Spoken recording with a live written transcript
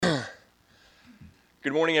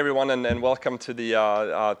Good morning, everyone, and welcome to the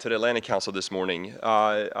Atlantic Council this morning.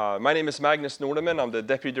 My name is Magnus Nordeman. I'm the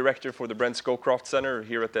Deputy Director for the Brent Scowcroft Center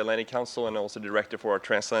here at the Atlantic Council and also Director for our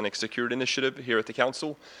Transatlantic Security Initiative here at the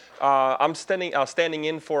Council. I'm standing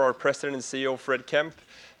in for our President and CEO, Fred Kemp,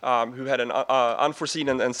 who had an unforeseen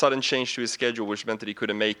and sudden change to his schedule, which meant that he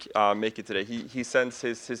couldn't make it today. He sends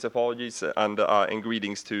his apologies and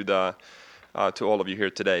greetings to all of you here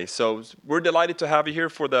today. So we're delighted to have you here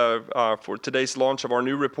for today's launch of our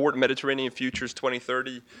new report, Mediterranean Futures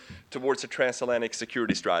 2030, towards a transatlantic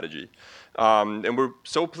security strategy. And we're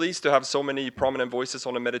so pleased to have so many prominent voices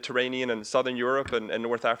on the Mediterranean and Southern Europe and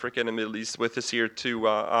North Africa and the Middle East with us here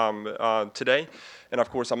today. And of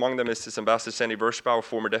course, among them is Ambassador Sandy Vershbow,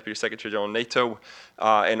 former Deputy Secretary General of NATO,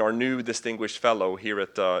 and our new distinguished fellow here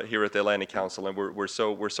at the Atlantic Council. And we're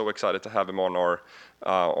so excited to have him on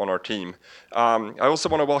our team. I also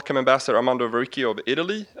want to welcome Ambassador Armando Verricchio of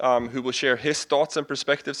Italy, who will share his thoughts and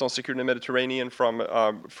perspectives on security in the Mediterranean from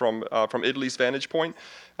Italy's vantage point.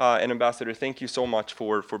 And Ambassador, thank you so much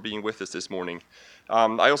for being with us this morning.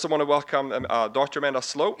 I also want to welcome Dr. Amanda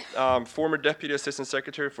Sloat, former Deputy Assistant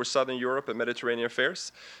Secretary for Southern Europe and Mediterranean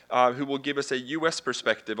Affairs, who will give us a U.S.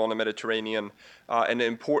 perspective on the Mediterranean and the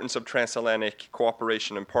importance of transatlantic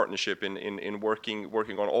cooperation and partnership in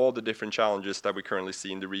working on all the different challenges that we currently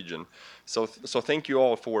see in the region. So thank you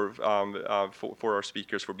all for our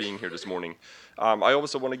speakers for being here this morning. I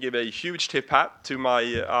also want to give a huge tip hat to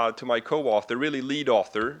my co-author, really lead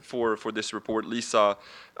author for this report, Lisa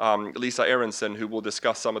Aronson, who will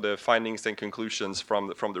discuss some of the findings and conclusions from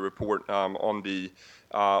the report on the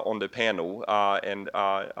panel, and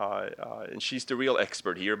she's the real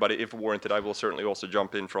expert here. But if warranted, I will certainly also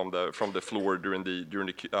jump in from the floor during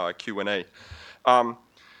the Q&A.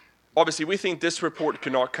 Obviously, we think this report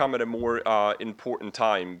could not come at a more important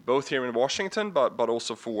time, both here in Washington, but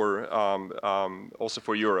also for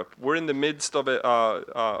Europe. We're in the midst of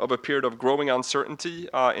a period of growing uncertainty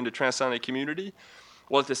in the transatlantic community,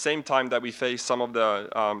 while at the same time that we face some of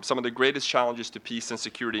the greatest challenges to peace and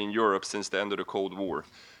security in Europe since the end of the Cold War.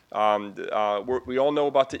 We all know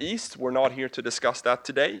about the East. We're not here to discuss that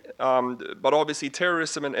today. But obviously,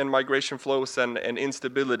 terrorism and migration flows and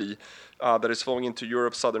instability that is flowing into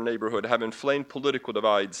Europe's southern neighborhood have inflamed political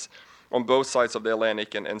divides on both sides of the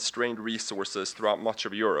Atlantic and strained resources throughout much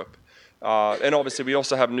of Europe. And obviously, we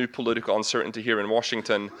also have new political uncertainty here in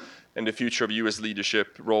Washington and the future of U.S.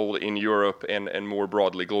 leadership role in Europe and more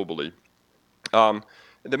broadly globally.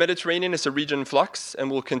 The Mediterranean is a region in flux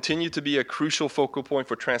and will continue to be a crucial focal point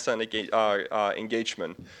for transatlantic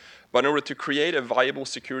engagement. But in order to create a viable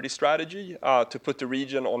security strategy to put the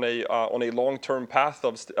region on a long-term path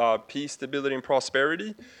of peace, stability, and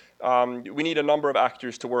prosperity, we need a number of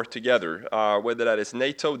actors to work together, whether that is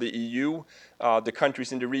NATO, the EU, the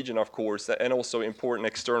countries in the region, of course, and also important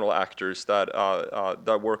external actors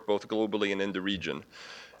that work both globally and in the region.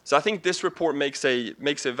 So I think this report makes a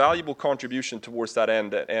valuable contribution towards that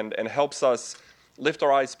end and helps us lift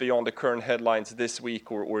our eyes beyond the current headlines this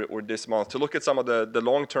week or this month to look at some of the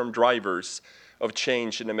long-term drivers of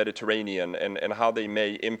change in the Mediterranean and how they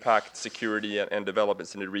may impact security and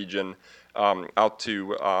developments in the region out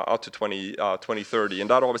to 2030. And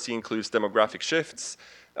that obviously includes demographic shifts,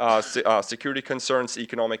 security concerns,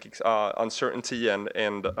 economic uncertainty,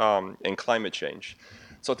 and climate change.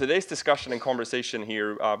 So today's discussion and conversation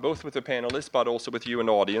here, both with the panelists but also with you in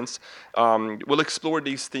the audience, will explore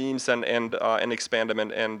these themes and expand them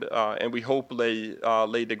and we hope lay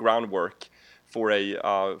the groundwork for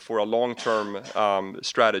a long-term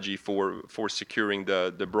strategy for securing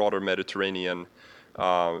the broader Mediterranean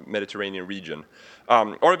region.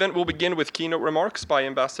 Our event will begin with keynote remarks by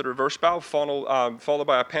Ambassador Vershbow, followed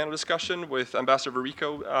by a panel discussion with Ambassador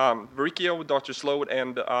Verricchio, Dr. Sloat,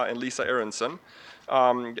 and Lisa Aronson.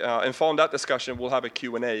 And following that discussion, we'll have a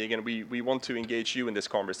Q&A. Again, we want to engage you in this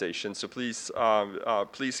conversation, so please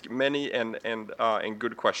many and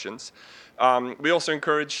good questions. We also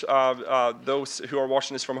encourage those who are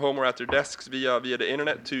watching this from home or at their desks via the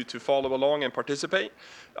internet to follow along and participate.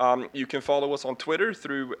 You can follow us on Twitter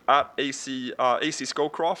through @AC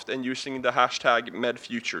Scowcroft and using the hashtag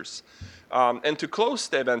 #MedFutures. And to close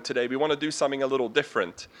the event today, we want to do something a little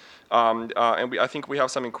different. I think we have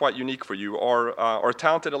something quite unique for you. Our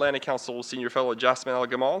talented Atlantic Council Senior Fellow Jasmine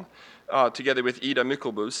Al-Gamal, together with Ida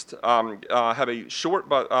Mikkelbust, have a short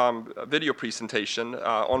but video presentation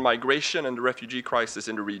on migration and the refugee crisis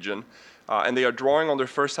in the region. And they are drawing on their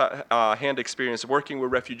first-hand experience working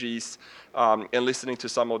with refugees and listening to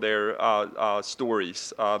some of their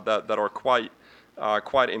stories that are quite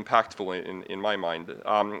impactful in my mind.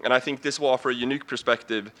 And I think this will offer a unique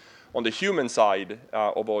perspective on the human side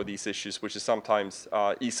of all these issues, which is sometimes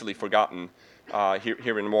easily forgotten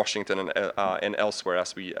here in Washington and elsewhere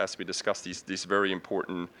as we discuss these very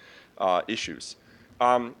important issues.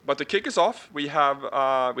 But to kick us off, we have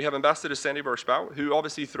Ambassador Sandy Vershbow, who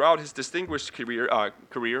obviously throughout his distinguished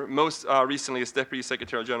career, most recently as Deputy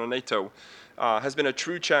Secretary General of NATO, has been a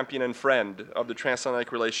true champion and friend of the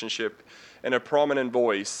transatlantic relationship and a prominent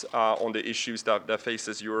voice on the issues that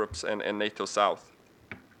faces Europe's and NATO South.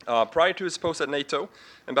 Prior to his post at NATO,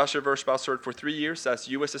 Ambassador Vershbow served for 3 years as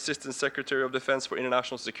U.S. Assistant Secretary of Defense for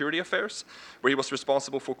International Security Affairs, where he was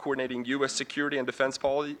responsible for coordinating U.S. security and defense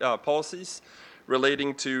policies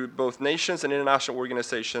relating to both nations and international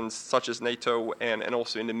organizations such as NATO and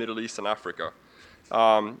also in the Middle East and Africa.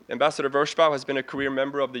 Ambassador Vershbow has been a career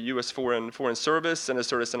member of the U.S. Foreign Service and has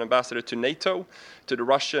served as an ambassador to NATO, to the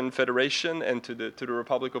Russian Federation, and to the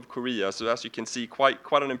Republic of Korea. So as you can see, quite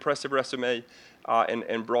an impressive resume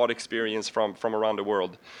and broad experience from around the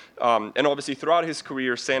world. And obviously throughout his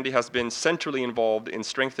career, Sandy has been centrally involved in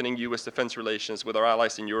strengthening U.S. defense relations with our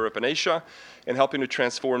allies in Europe and Asia, and helping to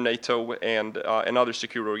transform NATO and other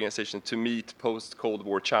security organizations to meet post-Cold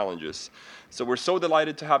War challenges. So we're so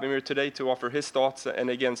delighted to have him here today to offer his thoughts. And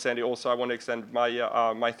again, Sandy, also I want to extend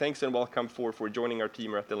my thanks and welcome for joining our team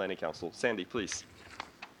here at the Atlantic Council. Sandy, please.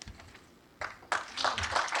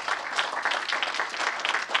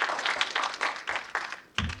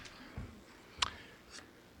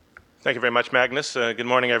 Thank you very much, Magnus. Good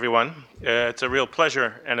morning, everyone. It's a real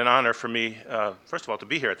pleasure and an honor for me, first of all, to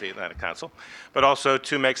be here at the Atlantic Council, but also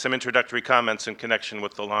to make some introductory comments in connection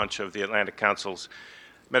with the launch of the Atlantic Council's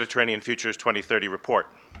Mediterranean Futures 2030 report.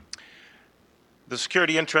 The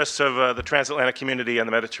security interests of the transatlantic community and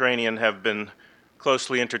the Mediterranean have been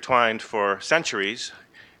closely intertwined for centuries,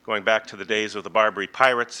 going back to the days of the Barbary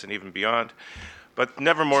pirates and even beyond, but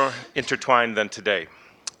never more intertwined than today.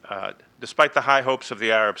 Despite the high hopes of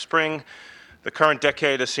the Arab Spring, the current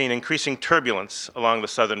decade has seen increasing turbulence along the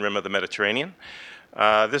southern rim of the Mediterranean.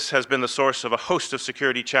 This has been the source of a host of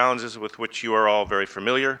security challenges with which you are all very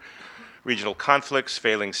familiar: regional conflicts,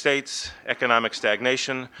 failing states, economic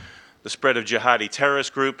stagnation, the spread of jihadi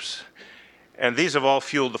terrorist groups, and these have all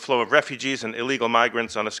fueled the flow of refugees and illegal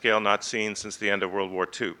migrants on a scale not seen since the end of World War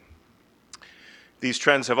II. These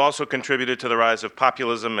trends have also contributed to the rise of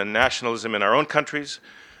populism and nationalism in our own countries,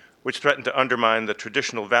 which threaten to undermine the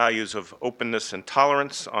traditional values of openness and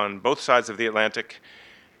tolerance on both sides of the Atlantic,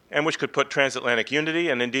 and which could put transatlantic unity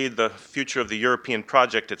and indeed the future of the European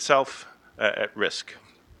project itself at risk.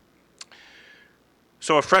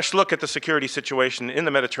 So a fresh look at the security situation in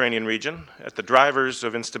the Mediterranean region, at the drivers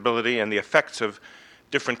of instability and the effects of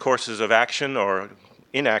different courses of action or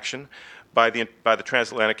inaction by the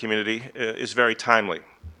transatlantic community is very timely.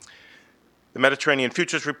 The Mediterranean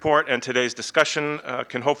Futures Report and today's discussion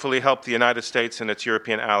can hopefully help the United States and its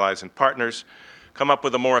European allies and partners come up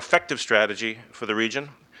with a more effective strategy for the region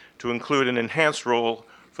to include an enhanced role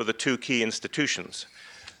for the two key institutions,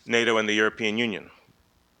 NATO and the European Union.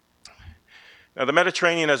 Now, the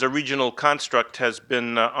Mediterranean as a regional construct has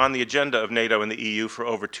been on the agenda of NATO and the EU for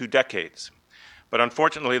over 2 decades, but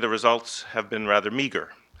unfortunately the results have been rather meager.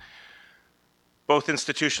 Both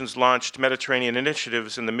institutions launched Mediterranean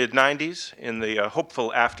initiatives in the mid-90s in the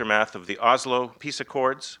hopeful aftermath of the Oslo peace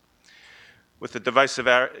accords. With the divisive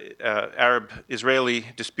Arab-Israeli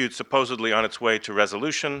dispute supposedly on its way to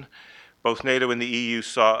resolution, both NATO and the EU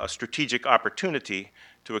saw a strategic opportunity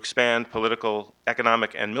to expand political,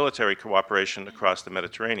 economic, and military cooperation across the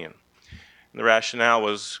Mediterranean. And the rationale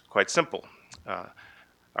was quite simple.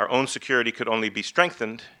 Our own security could only be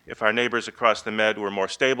strengthened if our neighbors across the Med were more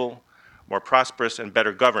stable, more prosperous and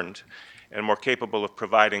better governed, and more capable of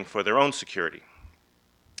providing for their own security.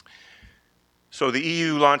 So the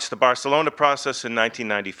EU launched the Barcelona process in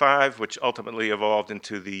 1995, which ultimately evolved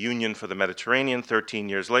into the Union for the Mediterranean 13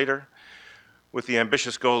 years later, with the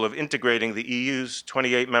ambitious goal of integrating the EU's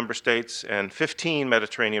 28 member states and 15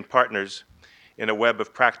 Mediterranean partners in a web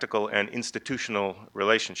of practical and institutional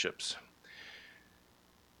relationships.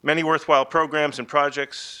 Many worthwhile programs and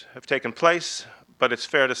projects have taken place, but it's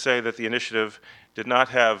fair to say that the initiative did not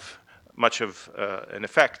have much of an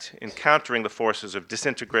effect in countering the forces of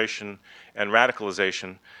disintegration and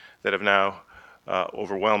radicalization that have now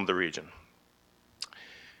overwhelmed the region.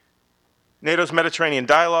 NATO's Mediterranean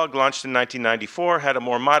Dialogue, launched in 1994, had a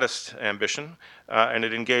more modest ambition, and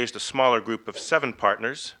it engaged a smaller group of 7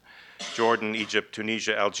 partners: Jordan, Egypt,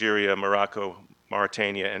 Tunisia, Algeria, Morocco,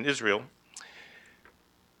 Mauritania, and Israel.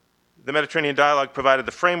 The Mediterranean Dialogue provided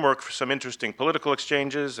the framework for some interesting political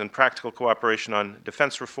exchanges and practical cooperation on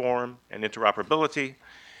defense reform and interoperability,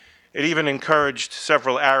 It even encouraged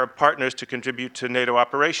several Arab partners to contribute to NATO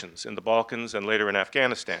operations in the Balkans and later in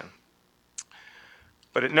Afghanistan.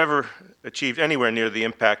 But it never achieved anywhere near the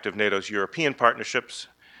impact of NATO's European partnerships.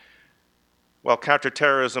 While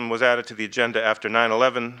counterterrorism was added to the agenda after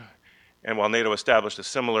 9/11, and while NATO established a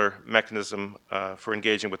similar mechanism for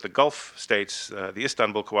engaging with the Gulf states, the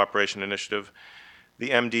Istanbul Cooperation Initiative,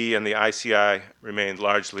 the MD and the ICI remained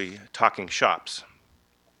largely talking shops.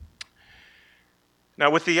 Now,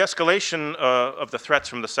 with the escalation of the threats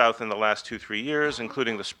from the South in the last 2-3 years,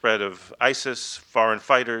 including the spread of ISIS, foreign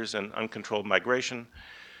fighters, and uncontrolled migration,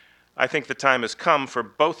 I think the time has come for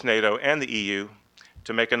both NATO and the EU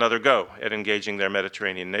to make another go at engaging their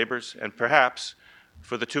Mediterranean neighbors, and perhaps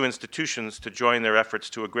for the two institutions to join their efforts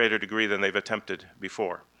to a greater degree than they've attempted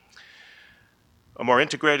before. A more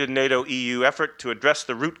integrated NATO-EU effort to address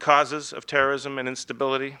the root causes of terrorism and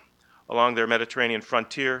instability along their Mediterranean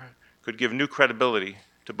frontier could give new credibility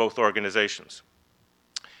to both organizations.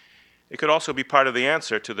 It could also be part of the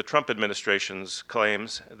answer to the Trump administration's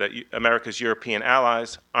claims that America's European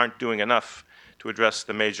allies aren't doing enough to address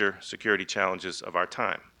the major security challenges of our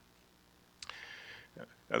time.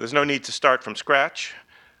 Now, there's no need to start from scratch.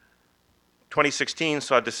 2016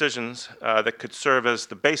 saw decisions that could serve as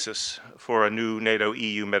the basis for a new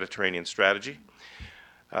NATO-EU Mediterranean strategy.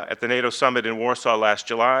 At the NATO summit in Warsaw last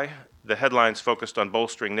July, the headlines focused on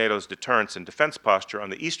bolstering NATO's deterrence and defense posture on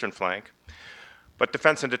the eastern flank. But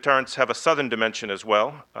defense and deterrence have a southern dimension as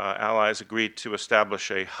well. Allies agreed to establish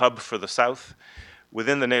a hub for the south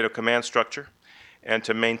within the NATO command structure and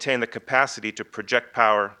to maintain the capacity to project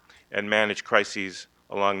power and manage crises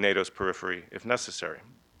along NATO's periphery if necessary.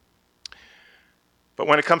 But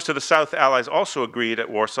when it comes to the south, allies also agreed at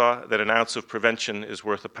Warsaw that an ounce of prevention is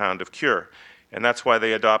worth a pound of cure. And that's why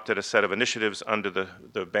they adopted a set of initiatives under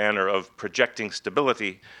the banner of projecting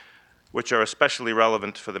stability, which are especially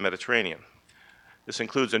relevant for the Mediterranean. This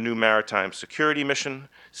includes a new maritime security mission,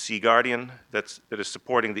 Sea Guardian, that is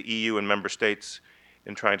supporting the EU and member states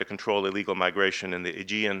in trying to control illegal migration in the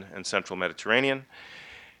Aegean and central Mediterranean.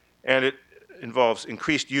 And it involves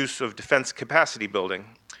increased use of defense capacity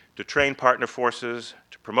building to train partner forces,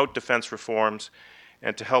 to promote defense reforms,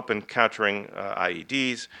 and to help in countering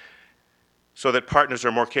IEDs, so that partners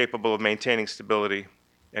are more capable of maintaining stability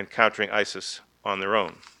and countering ISIS on their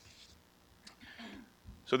own.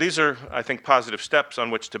 So these are, I think, positive steps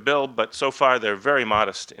on which to build, but so far they're very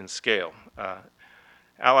modest in scale.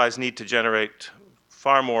 Allies need to generate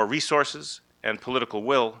far more resources and political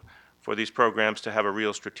will for these programs to have a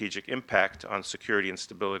real strategic impact on security and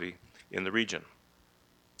stability in the region.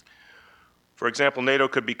 For example, NATO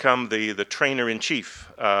could become the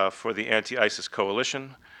trainer-in-chief for the anti-ISIS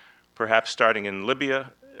coalition, perhaps starting in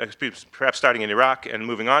Iraq and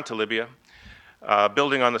moving on to Libya,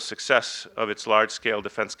 building on the success of its large-scale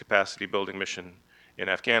defense capacity building mission in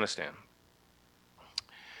Afghanistan.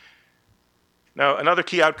 Now, another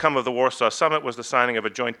key outcome of the Warsaw Summit was the signing of a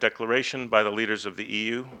joint declaration by the leaders of the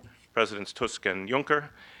EU, Presidents Tusk and Juncker,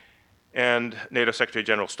 and NATO Secretary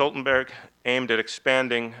General Stoltenberg, aimed at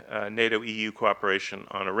expanding NATO-EU cooperation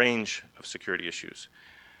on a range of security issues.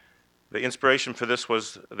 The inspiration for this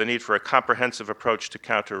was the need for a comprehensive approach to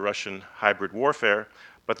counter Russian hybrid warfare,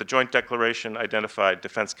 but the joint declaration identified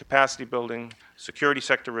defense capacity building, security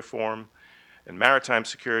sector reform, and maritime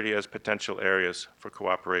security as potential areas for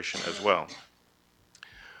cooperation as well.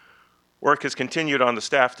 Work has continued on the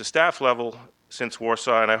staff-to-staff level since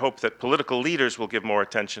Warsaw, and I hope that political leaders will give more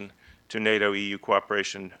attention to NATO-EU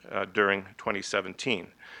cooperation during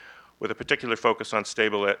 2017, with a particular focus on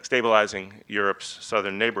stabilizing Europe's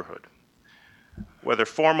southern neighborhood. Whether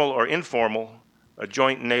formal or informal, a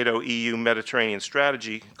joint NATO-EU Mediterranean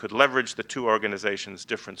strategy could leverage the two organizations'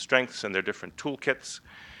 different strengths and their different toolkits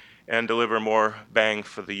and deliver more bang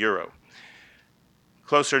for the euro.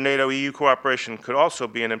 Closer NATO-EU cooperation could also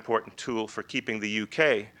be an important tool for keeping the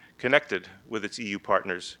UK connected with its EU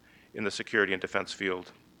partners in the security and defense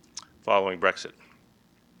field following Brexit.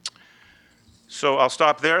 So I'll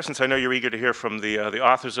stop there, since I know you're eager to hear from the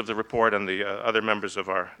authors of the report and the other members of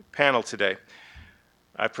our panel today.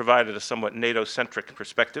 I've provided a somewhat NATO-centric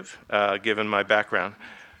perspective, given my background,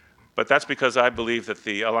 but that's because I believe that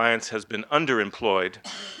the alliance has been underemployed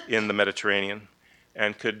in the Mediterranean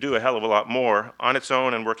and could do a hell of a lot more on its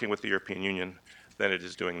own and working with the European Union than it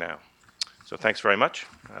is doing now. So thanks very much.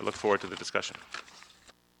 I look forward to the discussion.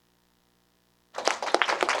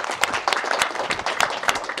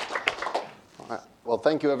 Well,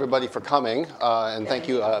 thank you, everybody, for coming, and thank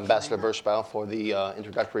you, Ambassador Birschbaum, for the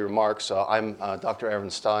introductory remarks. I'm Dr. Aaron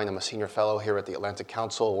Stein. I'm a senior fellow here at the Atlantic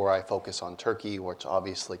Council, where I focus on Turkey, which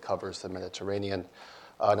obviously covers the Mediterranean.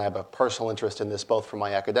 And I have a personal interest in this, both from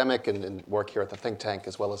my academic and work here at the think tank,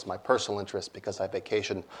 as well as my personal interest because I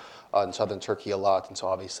vacation in southern Turkey a lot, and so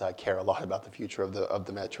obviously I care a lot about the future of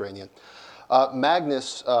the Mediterranean.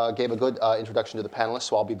 Magnus gave a good introduction to the panelists,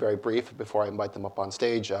 so I'll be very brief before I invite them up on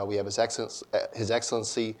stage. We have His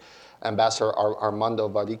Excellency Ambassador Armando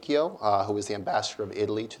Vardicchio, who is the ambassador of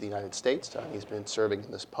Italy to the United States. He's been serving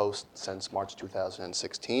in this post since March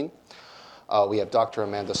 2016. We have Dr.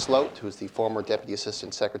 Amanda Sloat, who is the former Deputy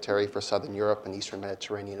Assistant Secretary for Southern Europe and Eastern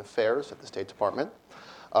Mediterranean Affairs at the State Department,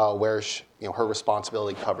 where her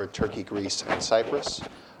responsibility covered Turkey, Greece, and Cyprus.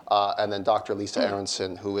 And then Dr. Lisa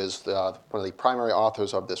Aronson, who is one of the primary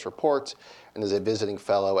authors of this report and is a visiting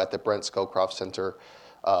fellow at the Brent Scowcroft Center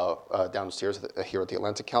downstairs here at the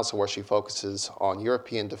Atlantic Council, where she focuses on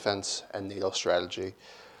European defense and NATO strategy.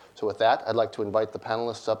 So with that, I'd like to invite the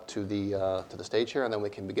panelists up to the stage here, and then we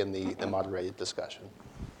can begin the moderated discussion.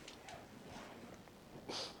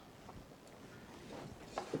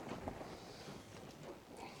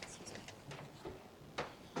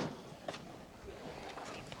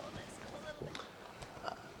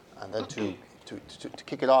 And then to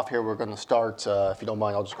kick it off here, we're going to start, if you don't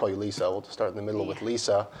mind, I'll just call you Lisa. We'll just start in the middle with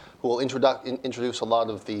Lisa, who will introduce a lot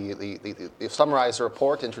of summarize the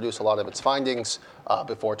report, introduce a lot of its findings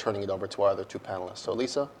before turning it over to our other two panelists. So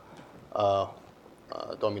Lisa,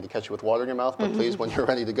 don't mean to catch you with water in your mouth, but please, when you're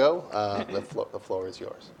ready to go, the floor is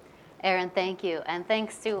yours. Aaron, thank you. And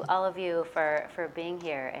thanks to all of you for being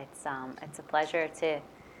here. It's a pleasure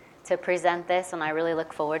to present this, and I really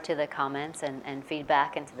look forward to the comments and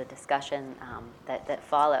feedback and to the discussion that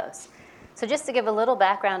follows. So just to give a little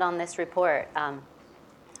background on this report,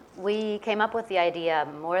 we came up with the idea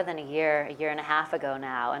more than a year and a half ago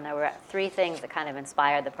now, and there were three things that kind of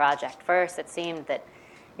inspired the project. First, it seemed that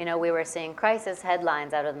we were seeing crisis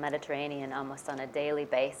headlines out of the Mediterranean almost on a daily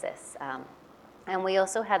basis. And we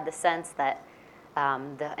also had the sense that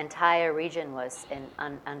the entire region was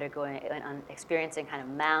experiencing kind of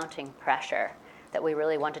mounting pressure that we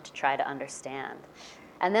really wanted to try to understand.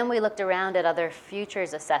 And then we looked around at other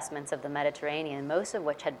futures assessments of the Mediterranean, most of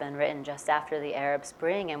which had been written just after the Arab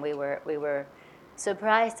Spring, and we were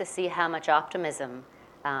surprised to see how much optimism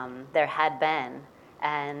there had been.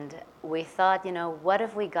 And we thought, what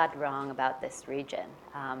have we got wrong about this region?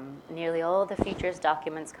 Nearly all the futures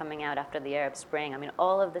documents coming out after the Arab Spring,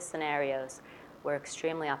 all of the scenarios were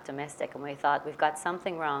extremely optimistic, and we thought we've got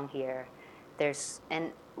something wrong here.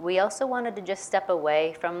 And we also wanted to just step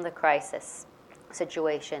away from the crisis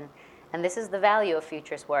situation, and this is the value of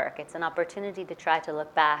futures work. It's an opportunity to try to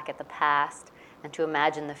look back at the past and to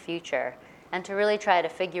imagine the future, and to really try to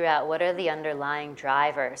figure out what are the underlying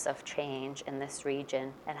drivers of change in this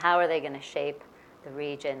region, and how are they going to shape the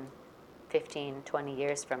region 15, 20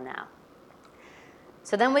 years from now.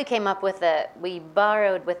 So then we came up with we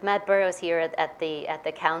borrowed, with Matt Burrows here at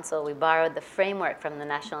the council, we borrowed the framework from the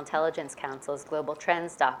National Intelligence Council's Global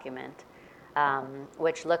Trends document,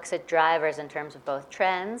 which looks at drivers in terms of both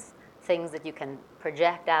trends, things that you can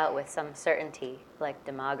project out with some certainty, like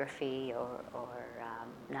demography or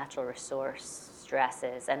natural resource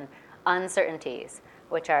stresses, and uncertainties,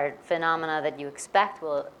 which are phenomena that you expect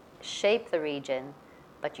will shape the region,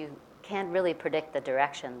 but you can't really predict the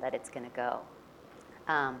direction that it's going to go.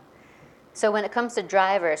 So when it comes to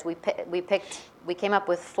drivers, we came up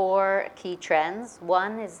with 4 key trends.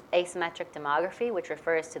 One is asymmetric demography, which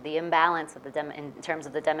refers to the imbalance of in terms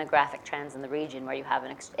of the demographic trends in the region, where you have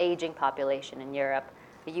an aging population in Europe,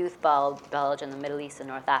 a youth bulge in the Middle East and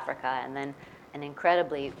North Africa, and then an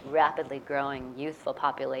incredibly rapidly growing youthful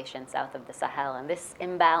population south of the Sahel. And this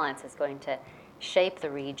imbalance is going to shape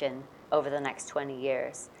the region over the next 20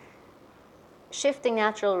 years. Shifting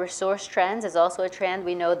natural resource trends is also a trend.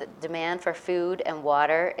 We know that demand for food and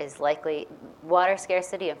water is likely, water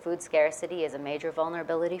scarcity and food scarcity is a major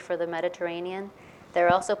vulnerability for the Mediterranean.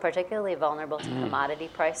 They're also particularly vulnerable to commodity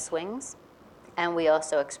price swings. And we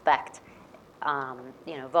also expect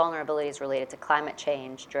vulnerabilities related to climate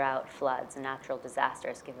change, drought, floods, and natural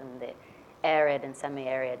disasters, given the arid and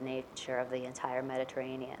semi-arid nature of the entire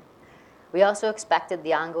Mediterranean. We also expected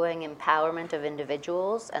the ongoing empowerment of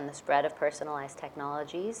individuals and the spread of personalized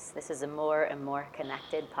technologies. This is a more and more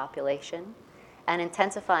connected population, and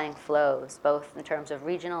intensifying flows, both in terms of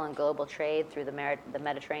regional and global trade through the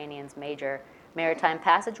Mediterranean's major maritime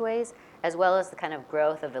passageways, as well as the kind of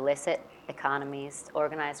growth of illicit economies,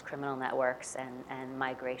 organized criminal networks, and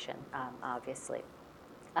migration, obviously.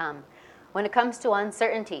 When it comes to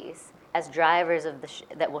uncertainties as drivers of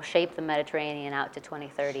that will shape the Mediterranean out to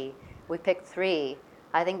 2030, we picked 3.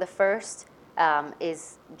 I think the first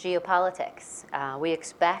is geopolitics. We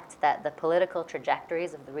expect that the political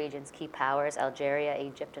trajectories of the region's key powers, Algeria,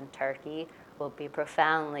 Egypt, and Turkey, will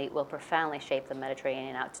profoundly shape the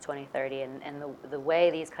Mediterranean out to 2030. And the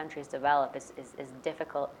way these countries develop is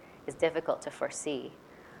difficult to foresee.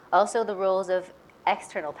 Also, the roles of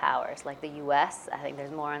external powers like the U.S. I think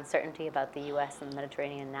there's more uncertainty about the U.S. and the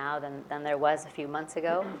Mediterranean now than there was a few months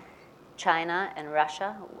ago. China and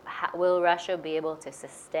Russia. Will Russia be able to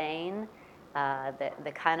sustain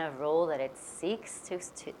the kind of role that it seeks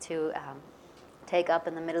to take up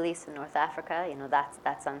in the Middle East and North Africa?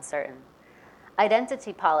 That's uncertain.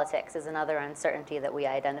 Identity politics is another uncertainty that we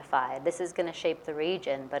identified. This is going to shape the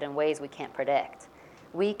region, but in ways we can't predict.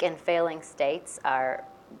 Weak and failing states are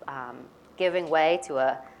giving way to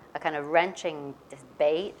a kind of wrenching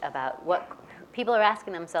debate about what people are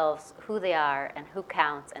asking themselves who they are and who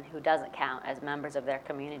counts and who doesn't count as members of their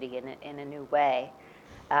community in a new way.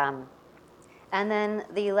 And then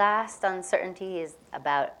the last uncertainty is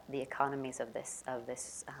about the economies of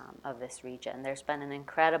this region. There's been an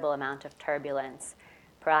incredible amount of turbulence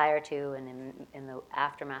prior to and in the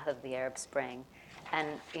aftermath of the Arab Spring, and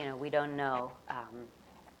we don't know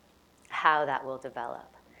how that will develop.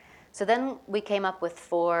 So then we came up with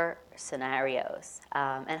 4 scenarios,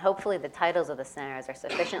 and hopefully the titles of the scenarios are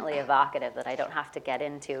sufficiently evocative that I don't have to get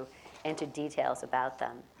into details about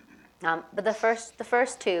them. But the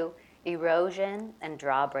first 2, erosion and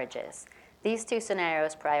drawbridges. These 2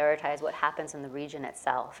 scenarios prioritize what happens in the region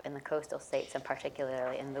itself, in the coastal states and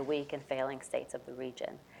particularly in the weak and failing states of the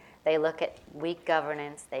region. They look at weak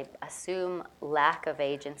governance, they assume lack of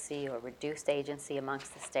agency or reduced agency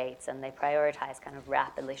amongst the states, and they prioritize kind of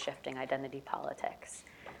rapidly shifting identity politics.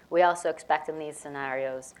 We also expect in these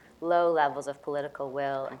scenarios low levels of political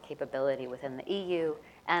will and capability within the EU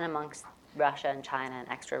and amongst Russia and China and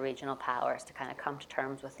extra-regional powers to kind of come to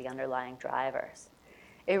terms with the underlying drivers.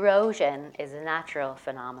 Erosion is a natural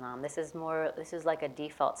phenomenon. This is like a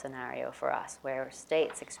default scenario for us, where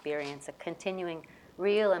states experience a continuing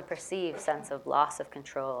real and perceived sense of loss of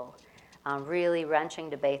control, really wrenching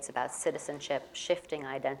debates about citizenship, shifting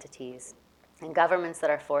identities, and governments that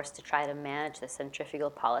are forced to try to manage the centrifugal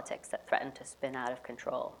politics that threaten to spin out of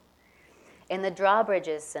control. In the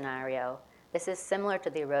drawbridges scenario, this is similar to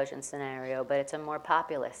the erosion scenario, but it's a more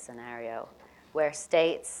populist scenario, where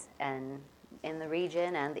states in the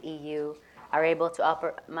region and the EU are able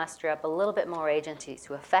to muster up a little bit more agency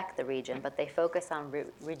to affect the region, but they focus on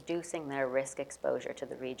reducing their risk exposure to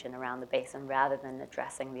the region around the basin rather than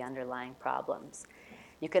addressing the underlying problems.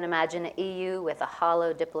 You can imagine an EU with a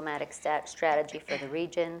hollow diplomatic strategy for the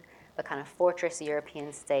region, but kind of fortress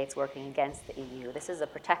European states working against the EU. This is a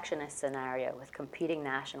protectionist scenario with competing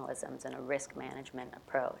nationalisms and a risk management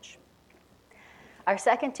approach. Our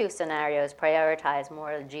second 2 scenarios prioritize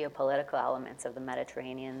more the geopolitical elements of the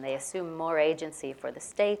Mediterranean. They assume more agency for the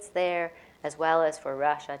states there, as well as for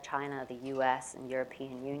Russia, China, the US, and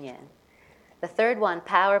European Union. The third one,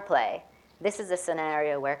 power play. This is a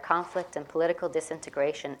scenario where conflict and political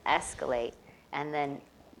disintegration escalate and then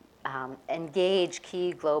engage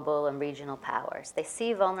key global and regional powers. They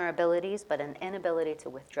see vulnerabilities, but an inability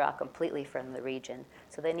to withdraw completely from the region,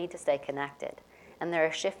 so they need to stay connected. And there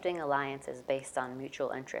are shifting alliances based on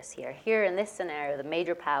mutual interests here. Here in this scenario, the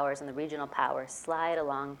major powers and the regional powers slide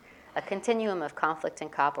along a continuum of conflict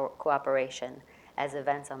and cooperation as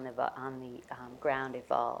events on the ground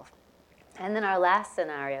evolve. And then our last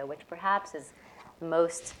scenario, which perhaps is the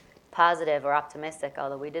most positive or optimistic,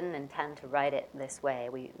 although we didn't intend to write it this way.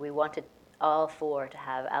 We wanted all 4 to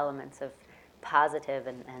have elements of positive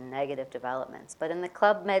and negative developments. But in the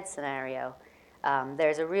Club Med scenario,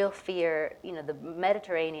 there's a real fear, the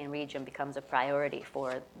Mediterranean region becomes a priority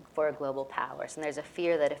for global powers. And there's a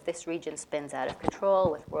fear that if this region spins out of control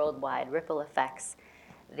with worldwide ripple effects,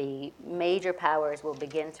 the major powers will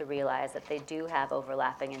begin to realize that they do have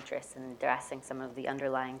overlapping interests in addressing some of the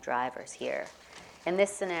underlying drivers here. In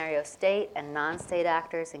this scenario, state and non-state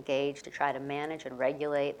actors engage to try to manage and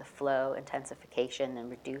regulate the flow, intensification, and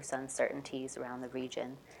reduce uncertainties around the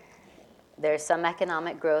region. There's some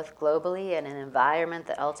economic growth globally in an environment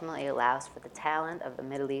that ultimately allows for the talent of the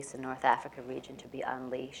Middle East and North Africa region to be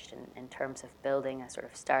unleashed in terms of building a sort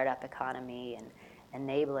of startup economy and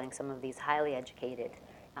enabling some of these highly educated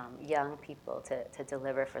young people to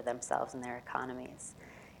deliver for themselves and their economies.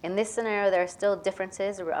 In this scenario, there are still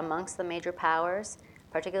differences amongst the major powers,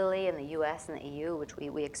 particularly in the US and the EU, which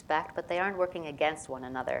we expect, but they aren't working against one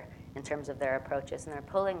another in terms of their approaches, and they're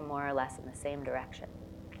pulling more or less in the same direction.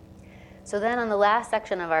 So then on the last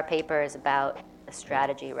section of our paper is about a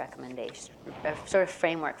strategy recommendation, a sort of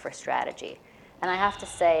framework for strategy. And I have to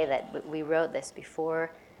say that we wrote this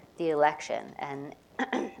before the election, and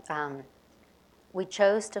we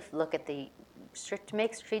chose to look at to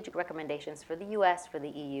make strategic recommendations for the U.S., for the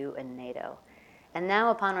EU, and NATO. And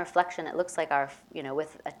now, upon reflection, it looks like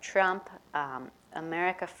with a Trump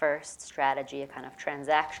America First strategy, a kind of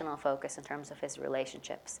transactional focus in terms of his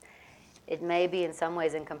relationships, it may be in some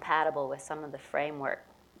ways incompatible with some of the framework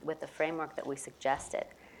that we suggested.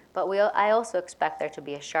 But I also expect there to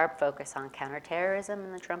be a sharp focus on counterterrorism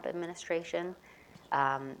in the Trump administration,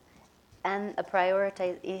 and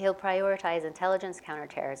he'll prioritize intelligence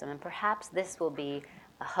counterterrorism, and perhaps this will be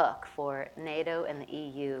a hook for NATO and the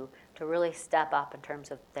EU to really step up in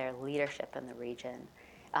terms of their leadership in the region.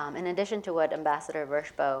 In addition to what Ambassador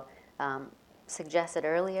Vershbow suggested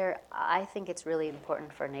earlier, I think it's really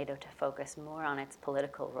important for NATO to focus more on its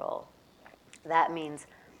political role. That means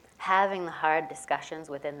having the hard discussions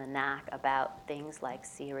within the NAC about things like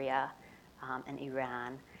Syria and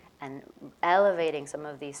Iran, and elevating some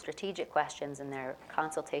of these strategic questions in their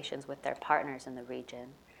consultations with their partners in the region,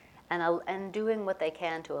 and doing what they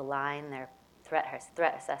can to align their threat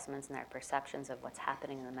assessments and their perceptions of what's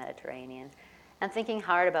happening in the Mediterranean, and thinking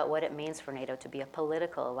hard about what it means for NATO to be a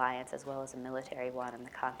political alliance as well as a military one in the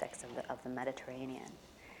context of the Mediterranean.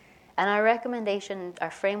 And our recommendation, our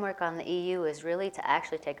framework on the EU is really to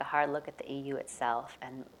actually take a hard look at the EU itself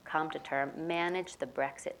and come to term, manage the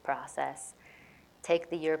Brexit process, take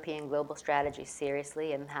the European global strategy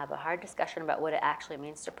seriously, and have a hard discussion about what it actually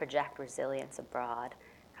means to project resilience abroad,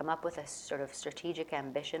 come up with a sort of strategic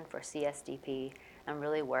ambition for CSDP, and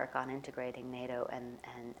really work on integrating NATO and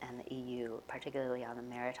the EU, particularly on the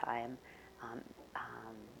maritime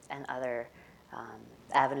and other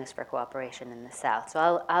avenues for cooperation in the South.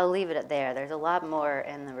 So I'll leave it at there. There's a lot more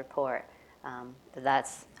in the report, but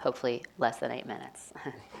that's hopefully less than 8 minutes.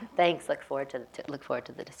 Thanks. Look forward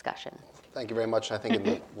to the discussion. Thank you very much. I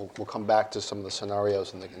think we'll come back to some of the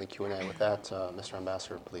scenarios in the Q&A with that. Mr.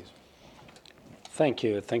 Ambassador, please. Thank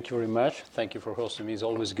you. Thank you very much. Thank you for hosting me. It's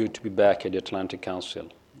always good to be back at the Atlantic Council.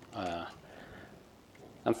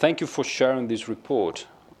 And thank you for sharing this report.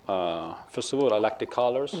 First of all, I like the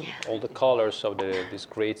colors, all the colors of this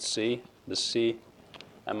great sea, the sea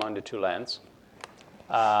among the two lands,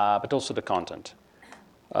 but also the content.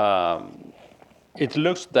 It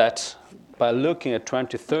looks that by looking at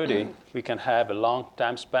 2030, we can have a long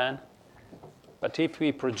time span. But if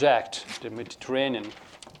we project the Mediterranean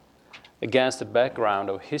against the background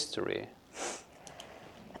of history,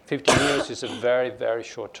 15 years is a very, very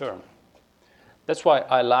short term. That's why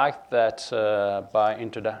I like that by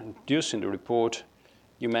introducing the report,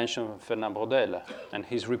 you mentioned Fernand Braudel and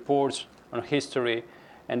his reports on history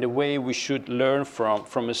and the way we should learn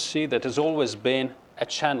from a sea that has always been a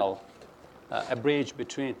channel, a bridge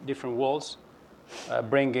between different worlds,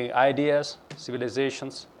 bringing ideas,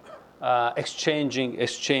 civilizations,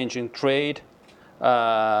 exchanging trade,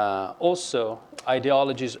 also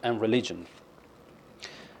ideologies and religion.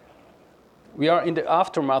 We are in the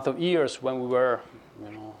aftermath of years when we were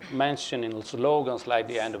mentioning slogans like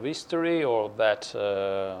the end of history or that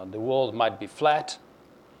the world might be flat.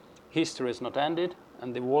 History is not ended,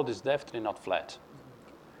 and the world is definitely not flat.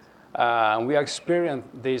 We are experiencing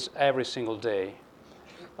this every single day.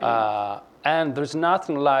 And there's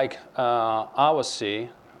nothing like our sea,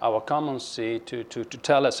 our common sea, to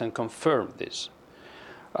tell us and confirm this.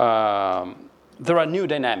 There are new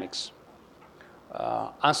dynamics.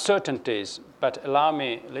 Uncertainties, but allow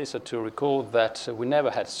me, Lisa, to recall that we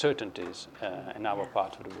never had certainties in our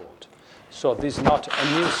part of the world. So this is not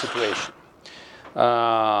a new situation.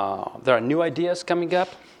 There are new ideas coming up.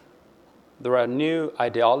 There are new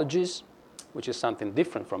ideologies, which is something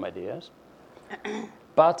different from ideas.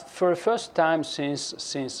 But for the first time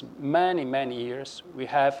since many, many years, we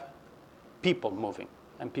have people moving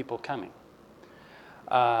and people coming.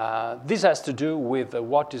 This has to do with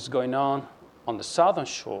what is going on the southern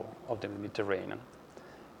shore of the Mediterranean.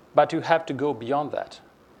 But you have to go beyond that,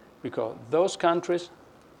 because those countries,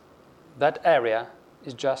 that area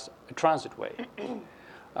is just a transit way.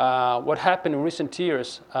 What happened in recent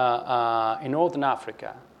years in Northern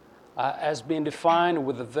Africa has been defined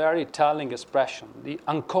with a very telling expression, the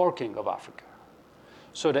uncorking of Africa.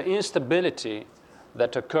 So the instability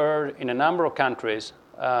that occurred in a number of countries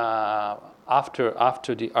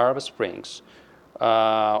after the Arab Springs,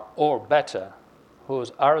 or better,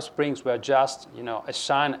 whose Arab Springs were just, a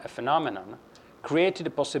sign, a phenomenon, created a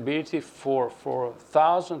possibility for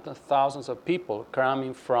thousands and thousands of people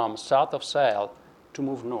coming from south of Sahel to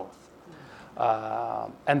move north.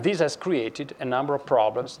 And this has created a number of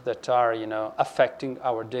problems that are, affecting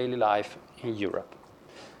our daily life in Europe.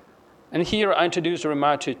 And here I introduce a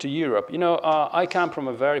remark to Europe. You know, I come from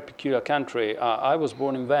a very peculiar country. I was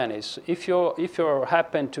born in Venice. If you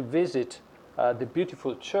happen to visit the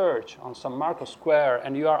beautiful church on San Marco Square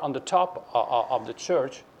and you are on the top of the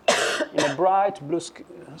church, in a bright blue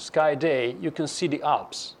sky day, you can see the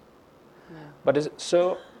Alps. Yeah. But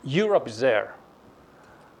so Europe is there.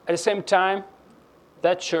 At the same time,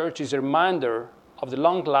 that church is a reminder of the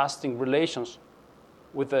long-lasting relations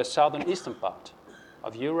with the southern eastern part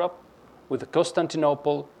of Europe, with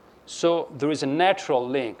Constantinople. So there is a natural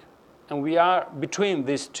link, and we are between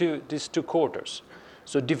these two quarters.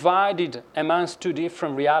 So divided amongst two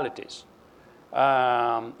different realities.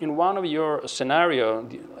 In one of your scenario,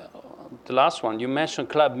 the last one, you mentioned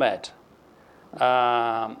Club Med.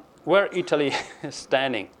 Where Italy is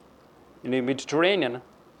standing, in the Mediterranean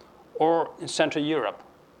or in Central Europe.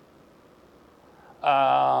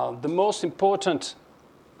 The most important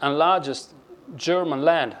and largest German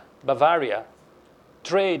land, Bavaria,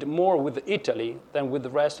 trade more with Italy than with the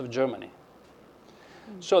rest of Germany.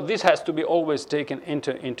 So this has to be always taken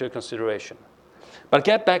into consideration. But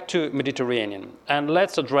get back to Mediterranean, and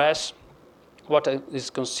let's address what is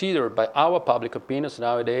considered by our public opinions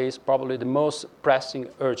nowadays probably the most pressing,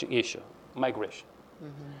 urgent issue, migration.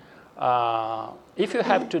 Mm-hmm. If you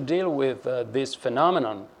have to deal with this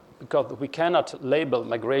phenomenon, because we cannot label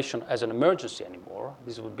migration as an emergency anymore,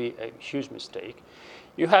 this would be a huge mistake,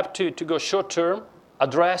 you have to go short term,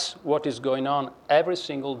 address what is going on every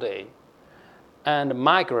single day. And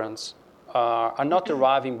migrants are not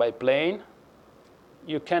arriving by plane.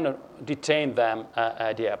 You cannot detain them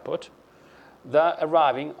at the airport. They're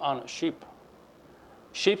arriving on ships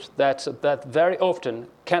that very often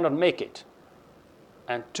cannot make it.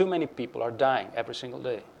 And too many people are dying every single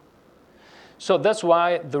day. So that's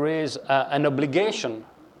why there is an obligation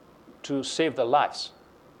to save their lives.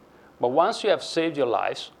 But once you have saved your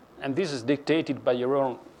lives, and this is dictated by your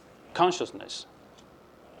own consciousness,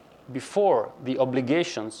 before the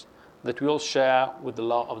obligations that we all share with the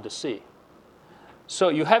law of the sea. So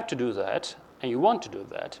you have to do that, and you want to do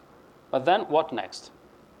that, but then what next?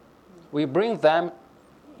 We bring them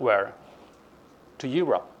where? To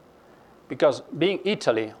Europe. Because being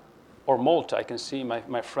Italy or Malta, I can see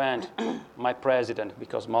my friend, my president,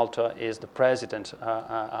 because Malta is the president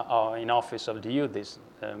in office of the EU this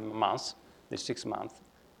 6 months.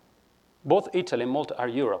 Both Italy and Malta are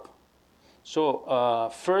Europe. So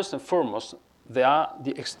first and foremost, they are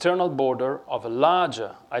the external border of a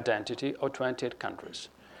larger identity of 28 countries.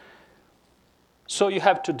 So you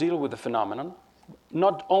have to deal with the phenomenon,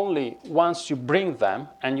 not only once you bring them,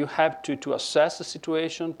 and you have to assess the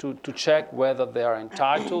situation, to check whether they are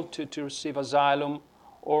entitled to receive asylum,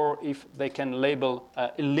 or if they can label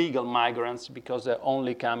illegal migrants because they're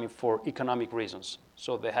only coming for economic reasons.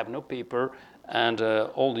 So they have no paper, and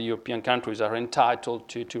all the European countries are entitled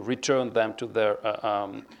to return them to their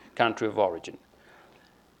country of origin.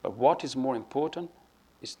 But what is more important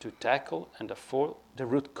is to tackle and afford the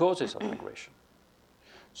root causes of migration.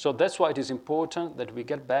 So that's why it is important that we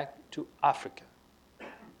get back to Africa.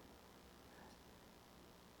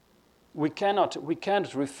 We cannot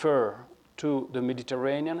refer to the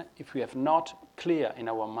Mediterranean if we have not clear in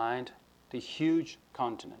our mind the huge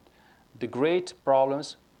continent, the great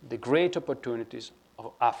problems, the great opportunities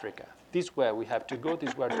of Africa. This is where we have to go,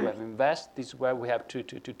 this is where we have to invest, this is where we have to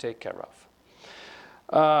take care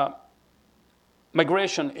of.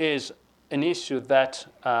 Migration is an issue that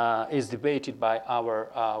is debated by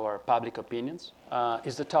our public opinions,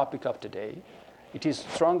 is the topic of today. It is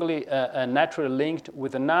strongly naturally linked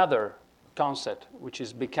with another concept which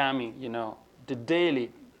is becoming, the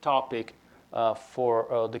daily topic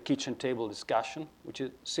for the kitchen table discussion, which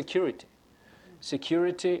is security.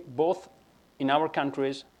 Security both in our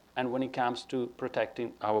countries and when it comes to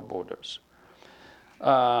protecting our borders.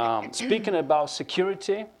 Speaking about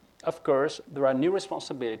security, of course, there are new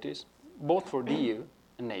responsibilities both for the EU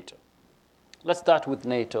and NATO. Let's start with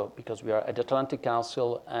NATO because we are at the Atlantic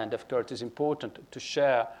Council, and of course it's important to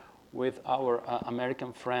share with our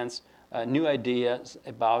American friends new ideas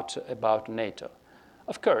about NATO.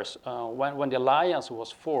 Of course, when the alliance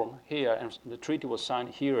was formed here and the treaty was signed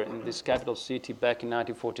here in this capital city back in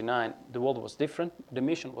 1949, the world was different, the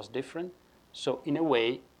mission was different. So in a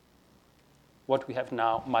way, what we have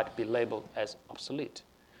now might be labeled as obsolete.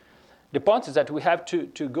 The point is that we have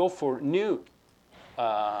to go for new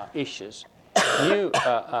issues, new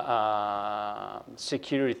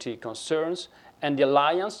security concerns, and the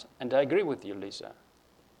alliance, and I agree with you, Lisa,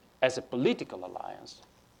 as a political alliance,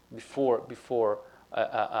 before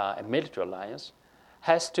a military alliance,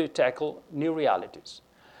 has to tackle new realities.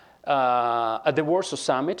 At the Warsaw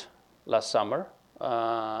Summit last summer,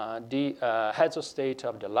 the heads of state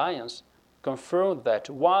of the alliance confirmed that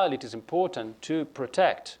while it is important to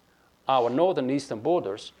protect our northern and eastern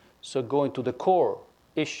borders, so going to the core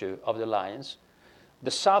issue of the alliance,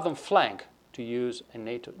 the southern flank, to use a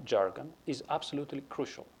NATO jargon, is absolutely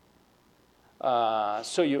crucial.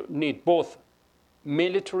 So you need both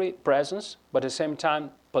military presence, but at the same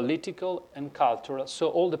time political and cultural, so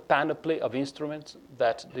all the panoply of instruments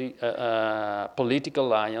that the political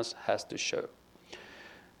alliance has to show.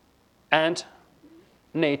 And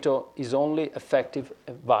NATO is only effective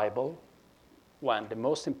and viable when the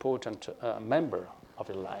most important member of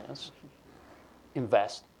the alliance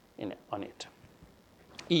invests on it.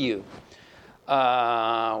 EU.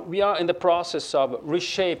 We are in the process of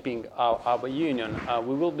reshaping our union.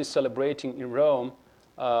 We will be celebrating in Rome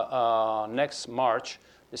next March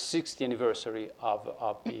the 60th anniversary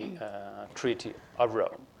of the Treaty of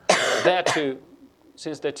Rome. There too,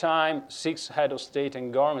 since the time 6 heads of state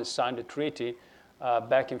and government signed the treaty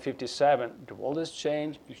back in 1957, the world has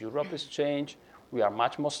changed, Europe has changed, we are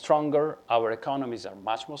much more stronger, our economies are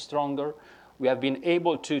much more stronger, we have been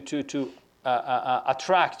able to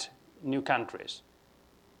attract new countries.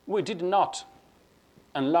 We did not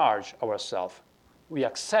enlarge ourselves. We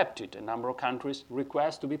accepted a number of countries'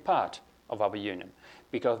 requests to be part of our union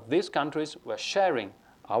because these countries were sharing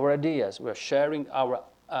our ideas, were sharing our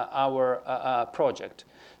project.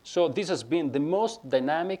 So this has been the most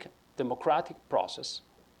dynamic democratic process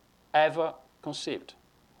ever conceived.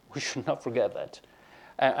 We should not forget that.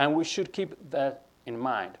 And we should keep that in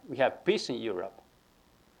mind. We have peace in Europe.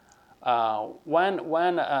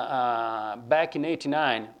 When back in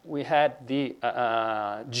 1989, we had the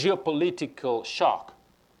geopolitical shock,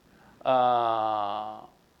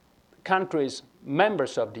 countries,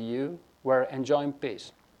 members of the EU, were enjoying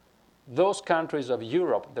peace. Those countries of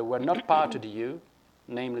Europe that were not part of the EU,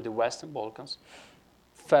 namely the Western Balkans,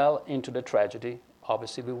 fell into the tragedy of a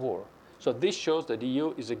civil war. So this shows that the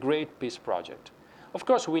EU is a great peace project. Of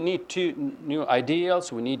course, we need two new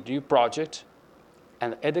ideals, we need new projects,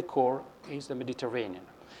 and at the core is the Mediterranean.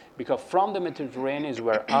 Because from the Mediterranean is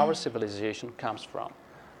where our civilization comes from.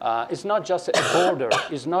 It's not just a border,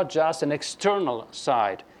 it's not just an external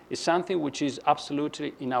side. It's something which is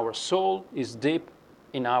absolutely in our soul, is deep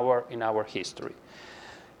in our history.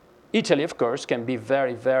 Italy, of course, can be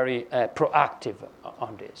very, very proactive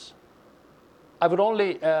on this. I would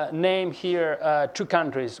only name here 2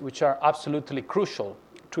 countries which are absolutely crucial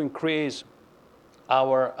to increase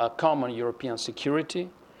our common European security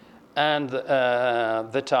and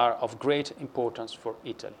that are of great importance for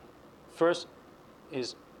Italy. First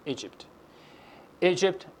is Egypt.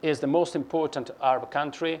 Egypt is the most important Arab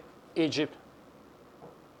country. Egypt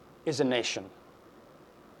is a nation.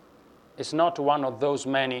 It's not one of those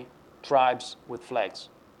many tribes with flags.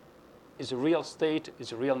 It's a real state,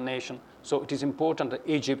 it's a real nation. So it is important that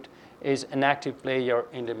Egypt is an active player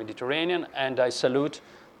in the Mediterranean, and I salute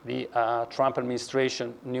the Trump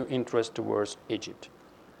administration new interest towards Egypt.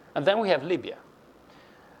 And then we have Libya.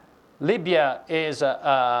 Libya is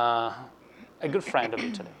a good friend of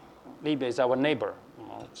Italy. Libya is our neighbor.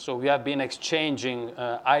 So we have been exchanging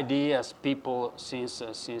ideas, people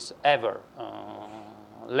since ever.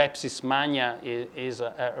 Lepsis Magna is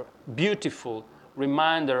a beautiful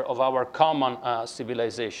reminder of our common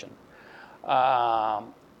civilization.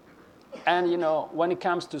 And you know, when it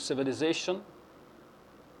comes to civilization,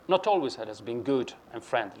 not always it has been good and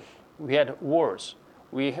friendly. We had wars.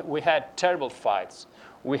 We had terrible fights.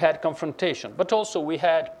 We had confrontation. But also we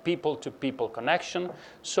had people-to-people connection.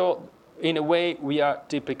 So in a way, we are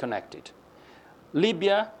deeply connected.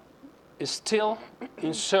 Libya is still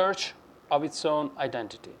in search of its own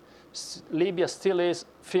identity. Libya still is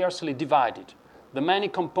fiercely divided. The many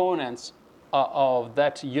components of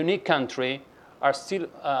that unique country are still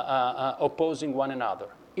opposing one another.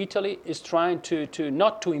 Italy is trying to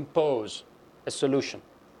not to impose a solution,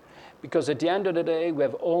 because at the end of the day, we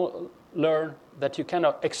have all learned that you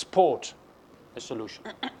cannot export a solution.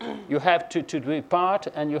 You have to be part,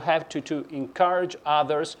 and you have to encourage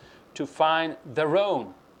others to find their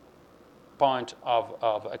own point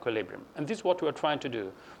of equilibrium. And this is what we're trying to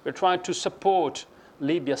do. We're trying to support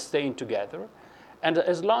Libya staying together. And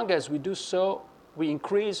as long as we do so, we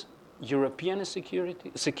increase European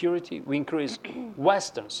security, we increase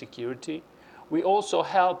Western security. We also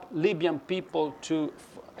help Libyan people to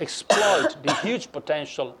exploit the huge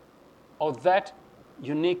potential of that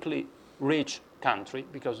uniquely rich country,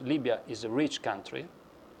 because Libya is a rich country.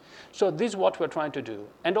 So this is what we're trying to do.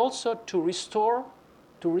 And also to restore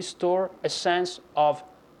a sense of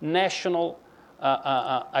national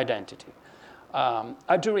identity.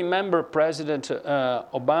 I do remember President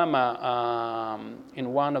Obama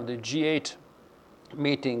in one of the G8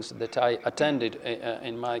 meetings that I attended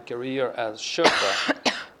in my career as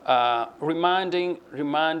Sherpa, reminding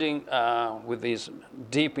with his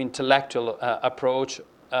deep intellectual approach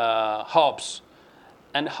Hobbes.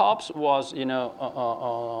 And Hobbes was,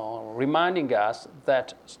 reminding us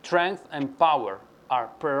that strength and power are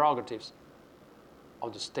prerogatives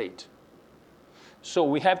of the state. So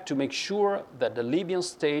we have to make sure that the Libyan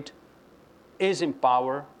state is in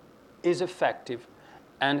power, is effective,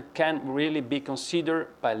 and can really be considered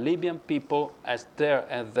by Libyan people as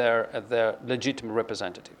their legitimate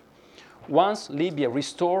representative. Once Libya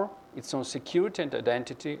restores its own security and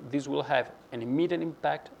identity, this will have an immediate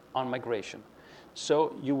impact on migration.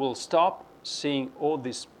 So you will stop seeing all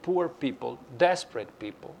these poor people, desperate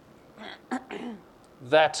people,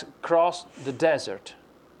 that cross the desert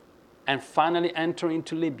and finally enter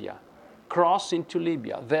into Libya, cross into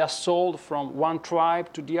Libya. They are sold from one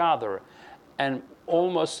tribe to the other, and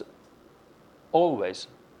almost always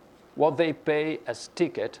what they pay as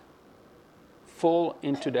ticket fall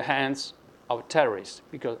into the hands of terrorists,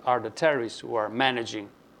 because are the terrorists who are managing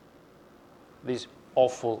this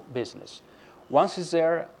awful business. Once it's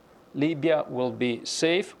there, Libya will be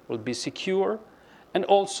safe, will be secure, and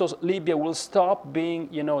also Libya will stop being,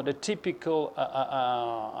 the typical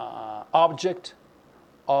object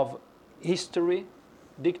of history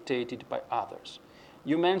dictated by others.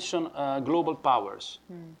 You mentioned global powers.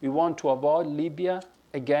 We want to avoid Libya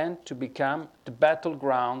again to become the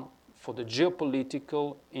battleground for the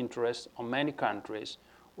geopolitical interests of many countries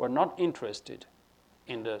who are not interested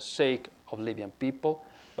in the sake of Libyan people,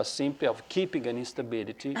 but simply of keeping an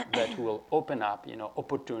instability that will open up,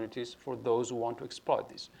 opportunities for those who want to exploit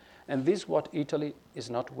this. And this is what Italy is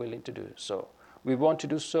not willing to do. So we want to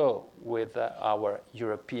do so with our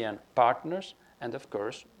European partners and, of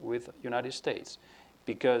course, with the United States.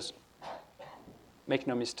 Because, make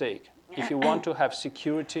no mistake, if you want to have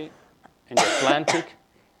security in the Atlantic,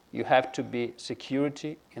 you have to be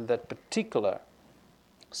security in that particular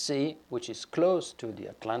sea, which is close to the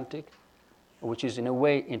Atlantic, which is in a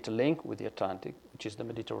way interlinked with the Atlantic, which is the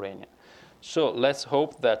Mediterranean. So let's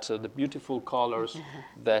hope that the beautiful colors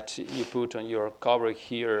that you put on your cover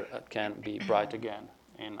here can be bright again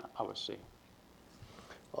in our sea.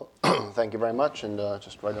 Well, thank you very much, and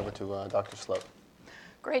just right over to Dr. Sloat.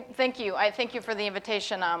 Great, thank you. I thank you for the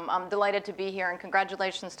invitation. I'm delighted to be here, and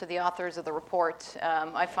congratulations to the authors of the report.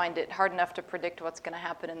 I find it hard enough to predict what's going to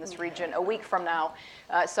happen in this region a week from now.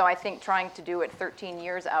 So I think trying to do it 13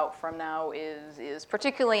 years out from now is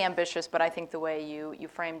particularly ambitious, but I think the way you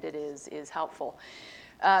framed it is helpful.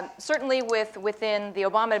 Certainly within the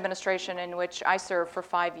Obama administration, in which I served for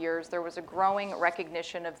 5 years, there was a growing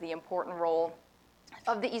recognition of the important role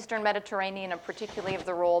of the Eastern Mediterranean, and particularly of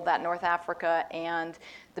the role that North Africa and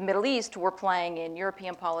the Middle East were playing in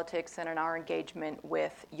European politics and in our engagement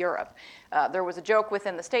with Europe. There was a joke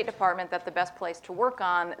within the State Department that the best place to work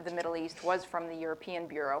on the Middle East was from the European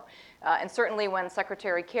Bureau. And certainly when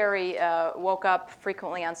Secretary Kerry woke up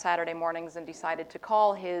frequently on Saturday mornings and decided to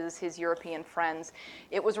call his European friends,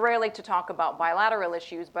 it was rarely to talk about bilateral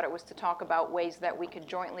issues, but it was to talk about ways that we could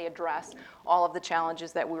jointly address all of the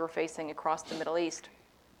challenges that we were facing across the Middle East.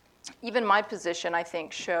 Even my position, I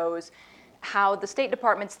think, shows how the State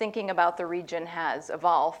Department's thinking about the region has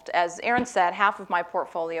evolved. As Aaron said, half of my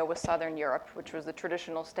portfolio was Southern Europe, which was the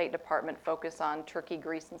traditional State Department focus on Turkey,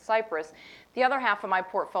 Greece, and Cyprus. The other half of my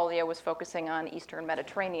portfolio was focusing on Eastern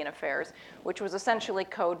Mediterranean affairs, which was essentially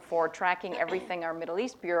code for tracking everything our Middle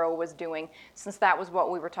East Bureau was doing, since that was what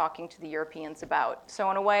we were talking to the Europeans about. So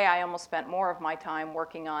in a way, I almost spent more of my time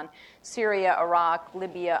working on Syria, Iraq,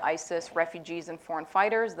 Libya, ISIS, refugees, and foreign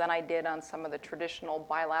fighters than I did on some of the traditional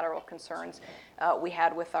bilateral concerns we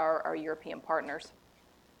had with our European partners.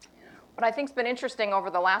 What I think's been interesting over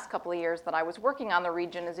the last couple of years that I was working on the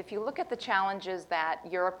region is if you look at the challenges that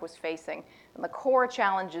Europe was facing, and the core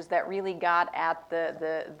challenges that really got at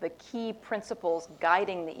the key principles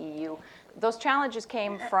guiding the EU, those challenges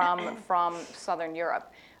came from Southern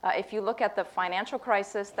Europe. If you look at the financial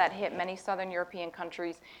crisis that hit many Southern European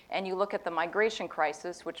countries, and you look at the migration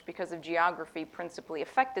crisis, which because of geography principally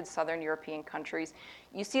affected Southern European countries,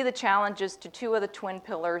 you see the challenges to two of the twin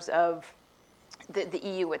pillars of the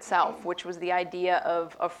EU itself, which was the idea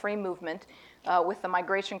of free movement, with the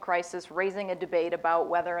migration crisis raising a debate about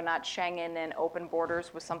whether or not Schengen and open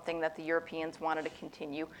borders was something that the Europeans wanted to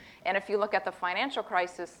continue. And if you look at the financial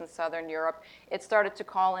crisis in Southern Europe, it started to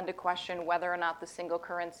call into question whether or not the single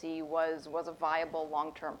currency was a viable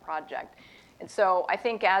long-term project. And so I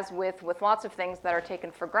think as with lots of things that are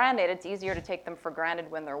taken for granted, it's easier to take them for granted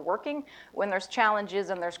when they're working. When there's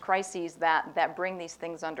challenges and there's crises that bring these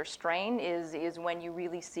things under strain is when you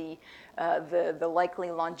really see the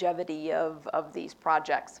likely longevity of these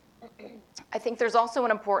projects. I think there's also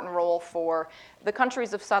an important role for the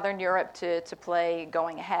countries of Southern Europe to play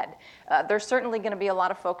going ahead. There's certainly going to be a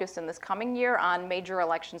lot of focus in this coming year on major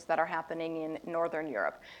elections that are happening in Northern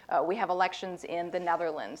Europe. We have elections in the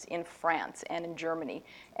Netherlands, in France, and in Germany.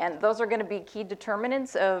 And those are going to be key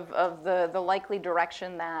determinants of the likely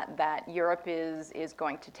direction that Europe is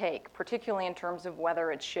going to take, particularly in terms of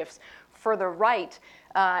whether it shifts further right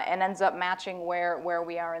and ends up matching where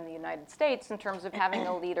we are in the United States in terms of having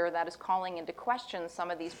a leader that is calling into question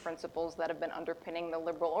some of these principles that have been underpinning the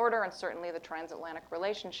liberal order and certainly the transatlantic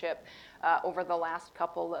relationship over the last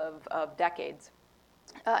couple of decades.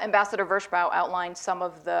 Ambassador Vershbow outlined some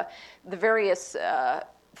of the various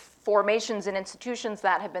formations and institutions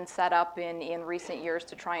that have been set up in recent years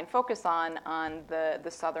to try and focus on the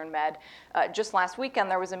Southern Med. Just last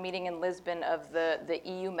weekend, there was a meeting in Lisbon of the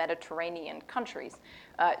EU Mediterranean countries.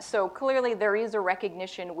 So clearly there is a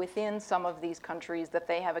recognition within some of these countries that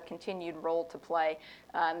they have a continued role to play.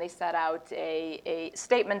 And they set out a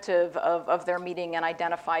statement of their meeting and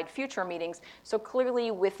identified future meetings. So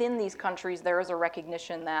clearly within these countries, there is a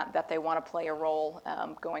recognition that they want to play a role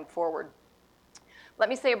going forward. Let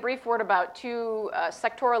me say a brief word about two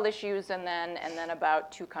sectoral issues and then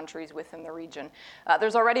about two countries within the region.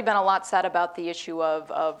 There's already been a lot said about the issue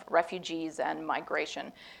of refugees and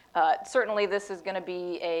migration. Certainly this is going to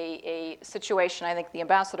be a situation, I think the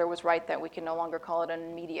ambassador was right that we can no longer call it an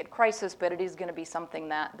immediate crisis, but it is going to be something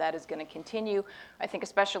that is going to continue. I think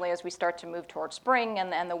especially as we start to move towards spring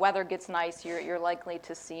and the weather gets nice, you're likely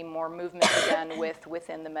to see more movement again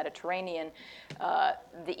within the Mediterranean.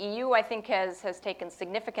 The EU, I think, has taken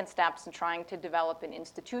significant steps in trying to develop an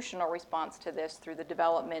institutional response to this through the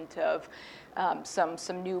development of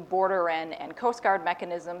some new border and Coast Guard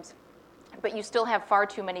mechanisms. But you still have far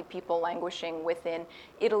too many people languishing within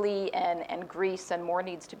Italy and Greece, and more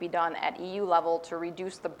needs to be done at EU level to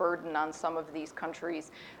reduce the burden on some of these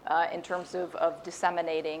countries in terms of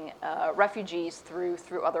disseminating refugees through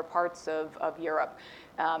other parts of Europe.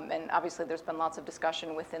 And obviously there's been lots of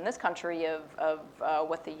discussion within this country of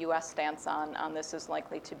what the US stance on this is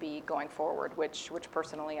likely to be going forward, which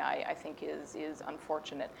personally I think is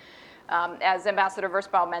unfortunate. As Ambassador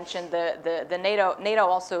Vershbow mentioned, the NATO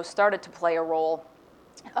also started to play a role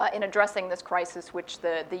in addressing this crisis, which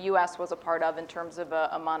the U.S. was a part of in terms of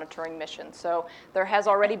a monitoring mission. So there has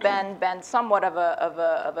already been somewhat of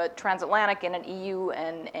a transatlantic and an EU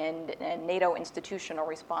and NATO institutional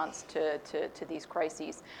response to these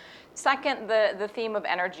crises. Second, the theme of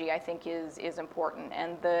energy, I think, is important,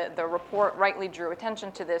 and the report rightly drew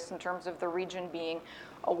attention to this in terms of the region being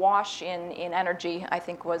awash in energy, I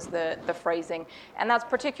think was the phrasing. And that's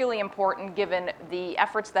particularly important given the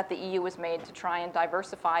efforts that the EU has made to try and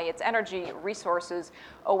diversify its energy resources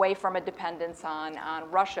away from a dependence on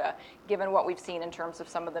Russia, given what we've seen in terms of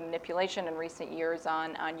some of the manipulation in recent years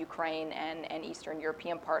on Ukraine and Eastern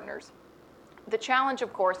European partners. The challenge,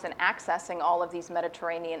 of course, in accessing all of these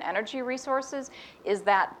Mediterranean energy resources is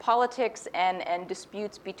that politics and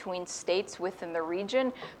disputes between states within the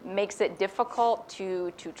region makes it difficult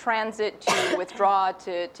to transit, to withdraw,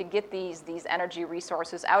 to get these energy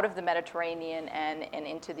resources out of the Mediterranean and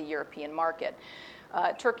into the European market.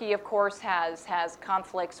 Turkey, of course, has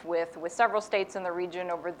conflicts with several states in the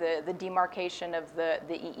region over the demarcation of the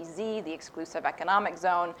EEZ, the Exclusive Economic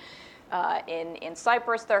Zone. In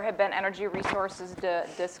Cyprus, there have been energy resources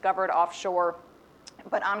discovered offshore,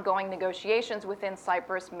 but ongoing negotiations within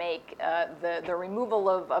Cyprus make the removal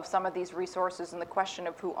of some of these resources and the question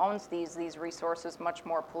of who owns these resources much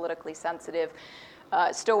more politically sensitive.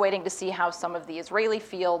 Still waiting to see how some of the Israeli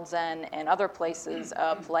fields and other places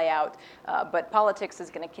play out. But politics is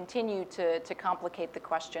going to continue to complicate the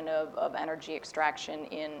question of energy extraction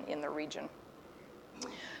in the region.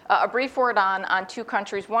 A brief word on two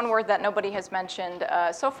countries. One word that nobody has mentioned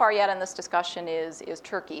so far yet in this discussion is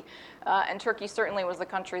Turkey. And Turkey certainly was the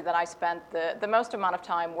country that I spent the most amount of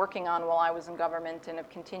time working on while I was in government and have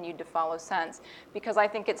continued to follow since, because I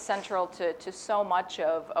think it's central to so much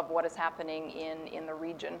of what is happening in the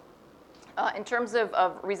region. In terms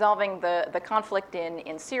of resolving the conflict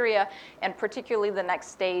in Syria, and particularly the next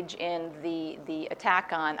stage in the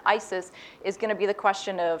attack on ISIS, is going to be the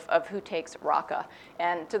question of who takes Raqqa.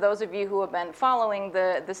 And to those of you who have been following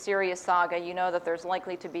the Syria saga, you know that there's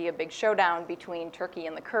likely to be a big showdown between Turkey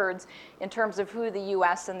and the Kurds in terms of who the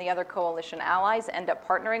U.S. and the other coalition allies end up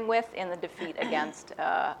partnering with in the defeat against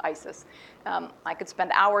ISIS. I could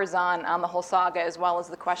spend hours on the whole saga, as well as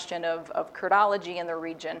the question of Kurdology in the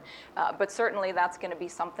region, but certainly that's going to be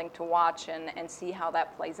something to watch and see how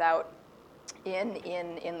that plays out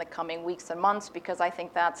in the coming weeks and months, because I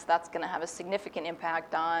think that's going to have a significant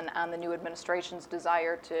impact on the new administration's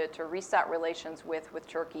desire to reset relations with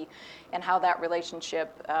Turkey and how that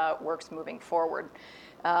relationship works moving forward.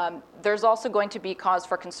 There's also going to be cause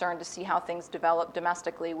for concern to see how things develop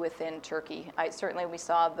domestically within Turkey. Certainly we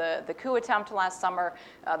saw the coup attempt last summer.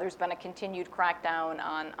 There's been a continued crackdown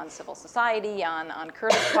on civil society, on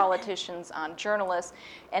Kurdish politicians, on journalists,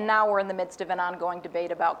 and now we're in the midst of an ongoing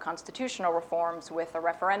debate about constitutional reforms, with a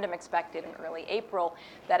referendum expected in early April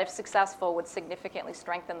that, if successful, would significantly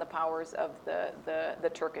strengthen the powers of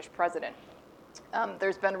the Turkish president.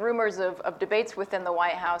 There's been rumors of debates within the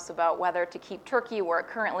White House about whether to keep Turkey where it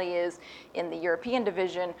currently is in the European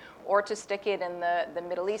division, or to stick it in the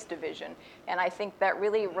Middle East division. And I think that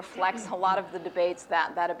really reflects a lot of the debates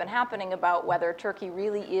that have been happening about whether Turkey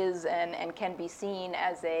really is and can be seen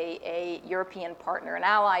as a European partner and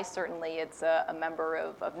ally. Certainly it's a member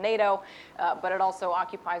of NATO, but it also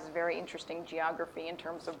occupies a very interesting geography in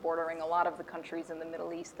terms of bordering a lot of the countries in the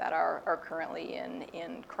Middle East that are currently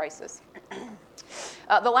in crisis.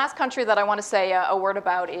 The last country that I want to say a word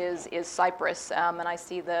about is Cyprus, and I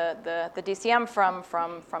see the DCM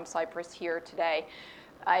from Cyprus here today.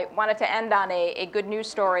 I wanted to end on a good news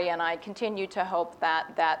story, and I continue to hope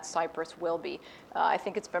that Cyprus will be. I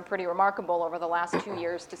think it's been pretty remarkable over the last 2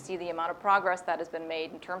 years to see the amount of progress that has been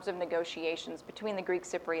made in terms of negotiations between the Greek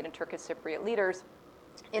Cypriot and Turkish Cypriot leaders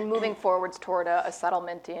in moving forwards toward a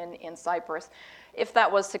settlement in Cyprus. If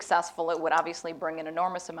that was successful, it would obviously bring an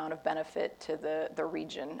enormous amount of benefit to the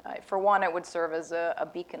region. For one, it would serve as a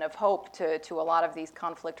beacon of hope to a lot of these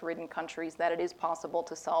conflict-ridden countries that it is possible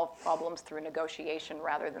to solve problems through negotiation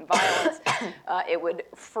rather than violence. It would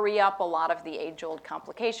free up a lot of the age-old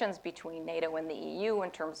complications between NATO and the EU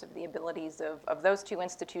in terms of the abilities of those two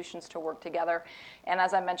institutions to work together. And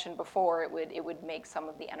as I mentioned before, it would make some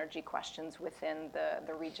of the energy questions within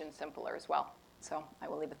the region simpler as well. So I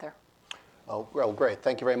will leave it there. Oh, well, great.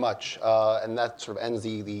 Thank you very much. And that sort of ends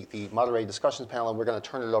the moderated discussions panel, and we're going to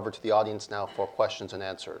turn it over to the audience now for questions and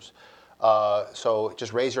answers. So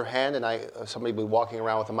just raise your hand, and somebody will be walking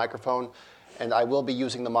around with a microphone, and I will be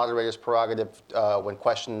using the moderator's prerogative when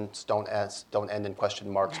questions don't end in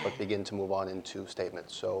question marks, but begin to move on into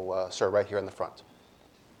statements. So, sir, right here in the front.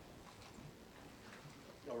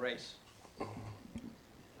 No race.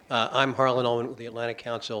 I'm Harlan Ullman with the Atlantic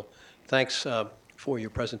Council. Thanks for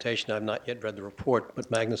your presentation. I've not yet read the report,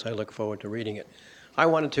 but Magnus, I look forward to reading it. I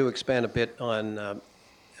wanted to expand a bit on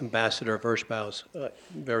Ambassador Vershbau's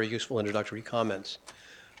very useful introductory comments.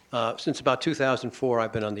 Since about 2004,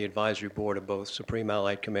 I've been on the advisory board of both Supreme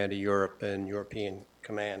Allied Command of Europe and European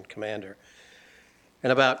Command Commander.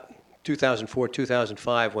 And about 2004,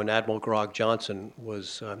 2005, when Admiral Grog Johnson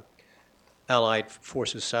was Allied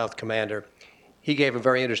Forces South Commander, he gave a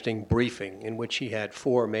very interesting briefing in which he had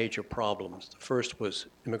 4 major problems. The first was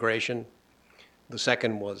immigration. The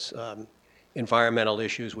second was environmental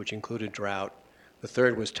issues, which included drought. The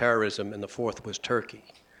third was terrorism, and the fourth was Turkey.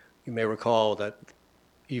 You may recall that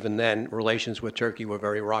even then, relations with Turkey were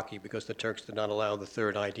very rocky because the Turks did not allow the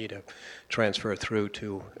third ID to transfer through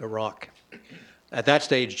to Iraq. At that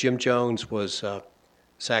stage, Jim Jones was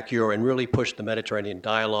SACEUR and really pushed the Mediterranean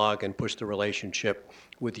dialogue and pushed the relationship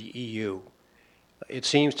with the EU. It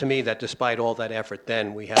seems to me that despite all that effort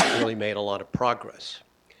then, we haven't really made a lot of progress.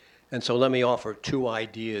 And so let me offer 2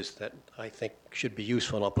 ideas that I think should be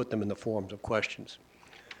useful, and I'll put them in the forms of questions.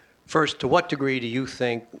 First, to what degree do you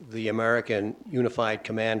think the American Unified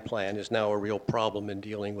Command Plan is now a real problem in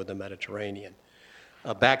dealing with the Mediterranean?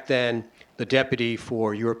 Back then, the deputy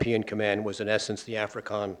for European Command was in essence the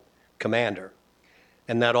AFRICOM commander,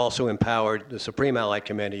 and that also empowered the Supreme Allied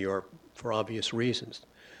Command of Europe for obvious reasons.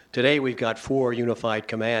 Today, we've got 4 unified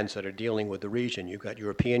commands that are dealing with the region. You've got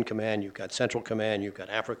European Command, you've got Central Command, you've got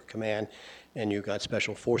Africa Command, and you've got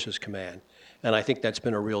Special Forces Command. And I think that's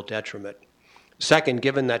been a real detriment. Second,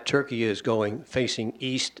 given that Turkey is facing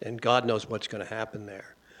east, and God knows what's going to happen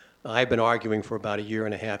there. I've been arguing for about a year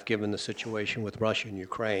and a half, given the situation with Russia and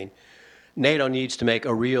Ukraine. NATO needs to make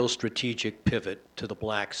a real strategic pivot to the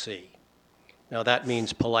Black Sea. Now, that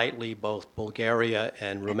means politely both Bulgaria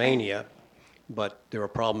and Romania, but there are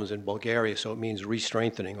problems in Bulgaria, so it means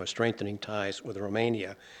re-strengthening or strengthening ties with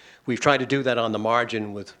Romania. We've tried to do that on the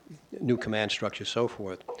margin with new command structures, so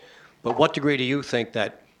forth. But what degree do you think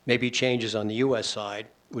that maybe changes on the U.S. side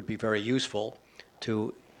would be very useful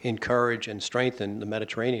to encourage and strengthen the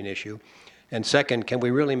Mediterranean issue? And second, can we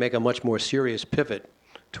really make a much more serious pivot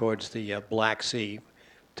towards the Black Sea,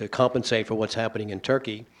 to compensate for what's happening in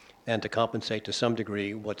Turkey and to compensate to some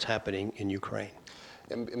degree what's happening in Ukraine.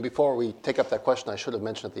 And before we take up that question, I should have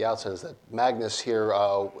mentioned at the outset is that Magnus here,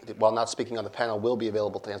 while not speaking on the panel, will be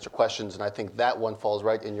available to answer questions, and I think that one falls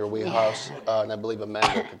right in your wheelhouse, and I believe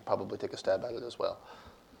Amanda could probably take a stab at it as well.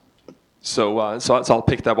 So I'll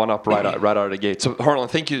pick that one up right out of the gate. So Harlan,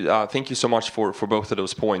 thank you so much for both of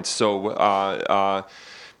those points. So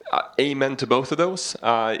amen to both of those.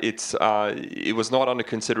 It was not under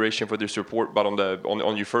consideration for this report, but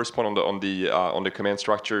on your first point on the command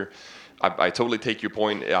structure, I totally take your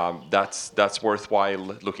point. That's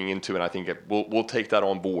worthwhile looking into, and I think we'll take that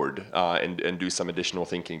on board and do some additional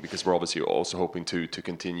thinking, because we're obviously also hoping to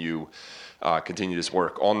continue this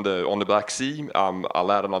work on the Black Sea.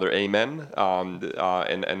 I'll add another amen, and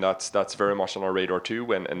that's very much on our radar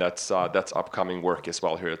too, and that's upcoming work as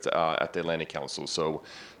well here at the Atlantic Council. So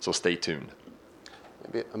stay tuned.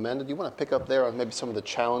 Maybe Amanda, do you want to pick up there on maybe some of the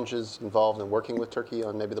challenges involved in working with Turkey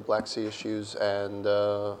on maybe the Black Sea issues and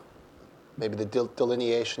maybe the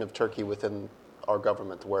delineation of Turkey within our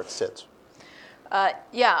government, where it sits?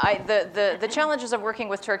 The challenges of working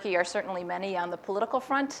with Turkey are certainly many on the political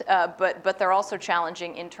front, but they're also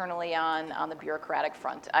challenging internally on the bureaucratic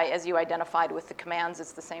front. As you identified with the commands,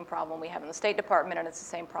 it's the same problem we have in the State Department, and it's the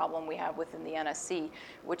same problem we have within the NSC,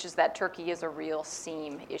 which is that Turkey is a real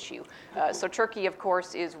seam issue. So Turkey, of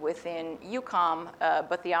course, is within EUCOM,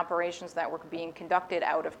 but the operations that were being conducted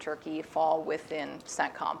out of Turkey fall within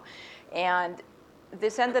CENTCOM. And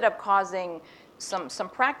this ended up causing some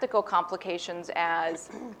practical complications, as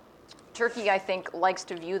Turkey, I think, likes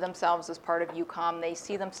to view themselves as part of EUCOM. They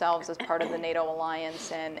see themselves as part of the NATO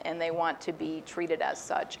alliance, and they want to be treated as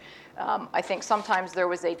such. I think sometimes there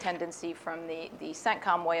was a tendency from the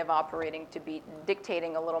CENTCOM way of operating to be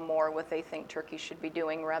dictating a little more what they think Turkey should be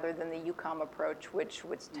doing, rather than the EUCOM approach, which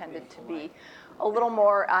tended to be a little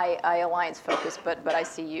more alliance focused. But I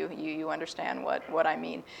see you understand what I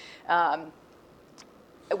mean.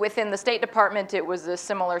 Within the State Department, it was a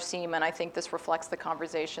similar seam, and I think this reflects the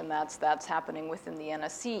conversation that's happening within the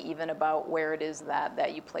NSC, even about where it is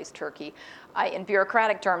that you place Turkey. In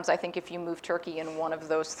bureaucratic terms, I think if you move Turkey in one of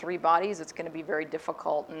those three bodies, it's going to be very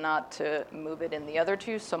difficult not to move it in the other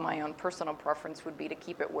two. So my own personal preference would be to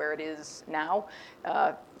keep it where it is now.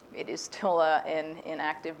 It is still an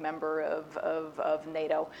active member of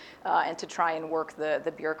NATO, and to try and work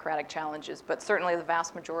the bureaucratic challenges. But certainly the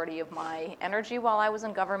vast majority of my energy while I was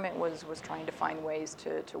in government was trying to find ways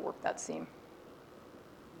to work that seam.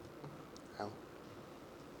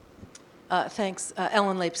 Thanks.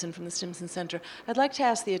 Ellen Leipson from the Stimson Center. I'd like to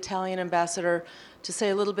ask the Italian ambassador to say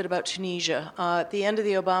a little bit about Tunisia. At the end of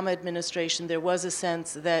the Obama administration, there was a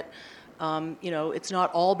sense that it's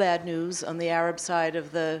not all bad news on the Arab side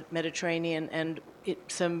of the Mediterranean, and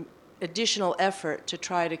some additional effort to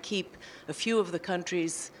try to keep a few of the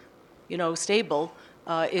countries, stable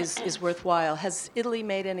is worthwhile. Has Italy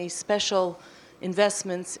made any special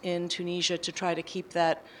investments in Tunisia to try to keep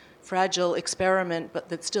that fragile experiment, but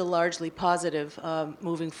that's still largely positive,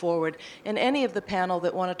 moving forward? And any of the panel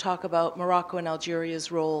that want to talk about Morocco and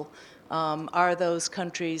Algeria's role, are those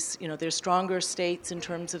countries, they're stronger states in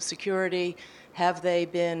terms of security? Have they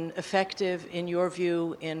been effective, in your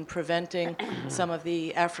view, in preventing some of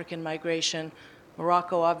the African migration?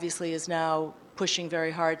 Morocco obviously is now pushing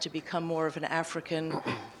very hard to become more of an African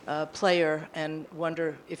player, and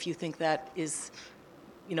wonder if you think that is,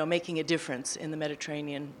 making a difference in the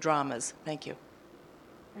Mediterranean dramas. Thank you.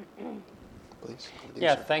 Please.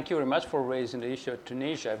 Yeah, thank you very much for raising the issue of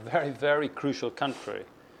Tunisia, a very, very crucial country.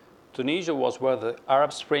 Tunisia was where the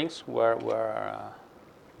Arab Springs were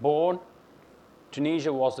born.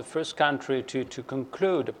 Tunisia was the first country to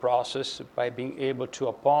conclude the process by being able to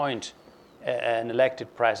appoint an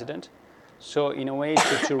elected president. So in a way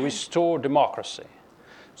to restore democracy.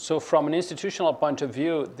 So from an institutional point of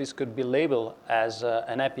view, this could be labeled as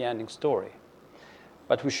an happy ending story.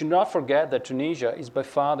 But we should not forget that Tunisia is by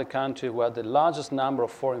far the country where the largest number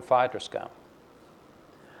of foreign fighters come.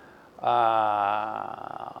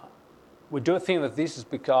 We do think that this is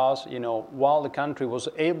because, while the country was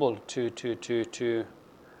able to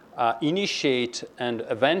initiate and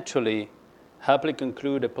eventually happily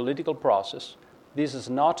conclude a political process, this has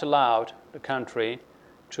not allowed the country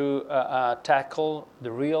to tackle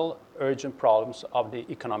the real urgent problems of the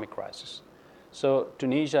economic crisis. So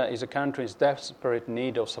Tunisia is a country in desperate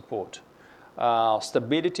need of support.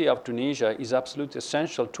 Stability of Tunisia is absolutely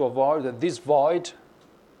essential to avoid that this void,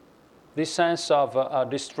 this sense of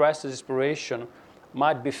distress and desperation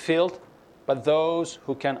might be filled by those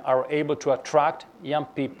who are able to attract young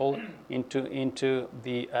people into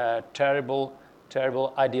the terrible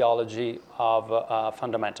terrible ideology of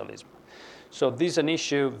fundamentalism. So this is an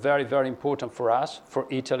issue very, very important for us, for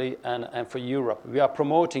Italy, and for Europe. We are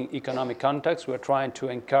promoting economic contacts. We are trying to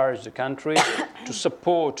encourage the country to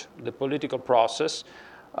support the political process.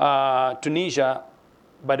 Tunisia,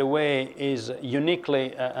 by the way, is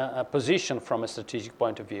uniquely positioned from a strategic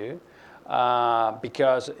point of view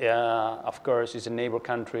because, of course, it's a neighbor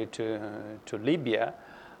country to Libya.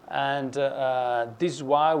 And this is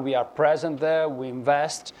why we are present there, we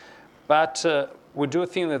invest. But we do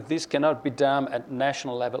think that this cannot be done at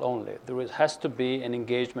national level only. There has to be an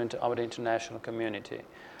engagement of the international community.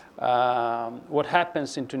 What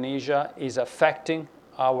happens in Tunisia is affecting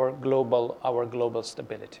our global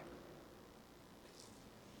stability.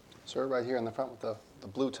 Sir, right here in the front with the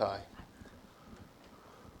blue tie.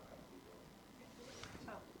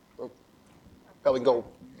 We can go.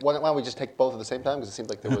 Why don't we just take both at the same time? Because it seemed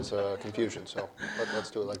like there was confusion. So let's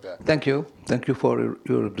do it like that. Thank you. Thank you for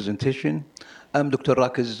your presentation. I'm Dr.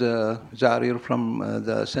 Rakiz Zarir from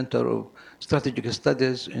the Center of Strategic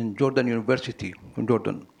Studies in Jordan University in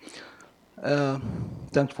Jordan.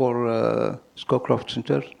 Thanks for Scowcroft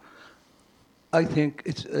Center. I think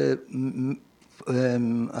it's.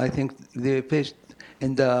 I think they faced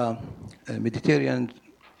in the Mediterranean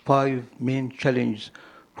 5 main challenges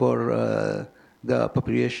for the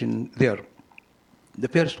population there. The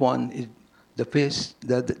first one is the peace,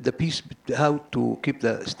 how to keep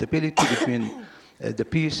the stability between the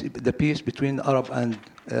peace between Arab and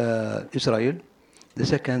Israel. The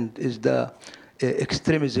second is the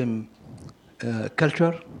extremism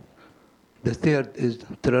culture. The third is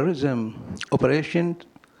terrorism operation.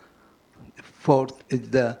 Fourth is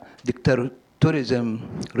the dictatorism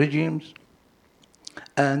regimes.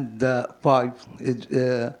 And the fifth is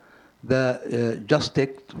the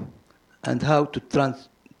justice and how to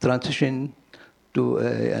transition to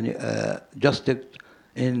justice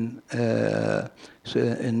in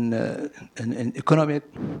economic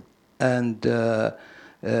and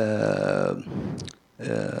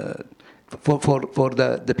for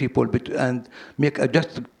the people and make a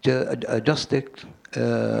justice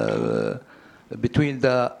between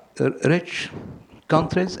the rich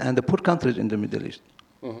countries and the poor countries in the Middle East.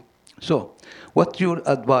 Mm-hmm. So, what's your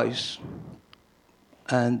advice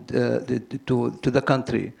and to the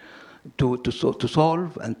country to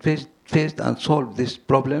solve and face and solve these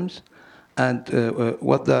problems, and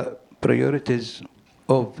what the priorities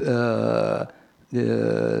of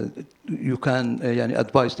you can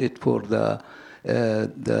advise it for the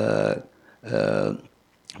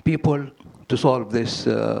people to solve these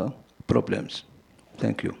problems?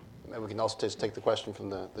 Thank you. And we can also just take the question from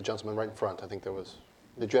the gentleman right in front. I think there was.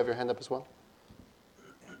 Did you have your hand up as well?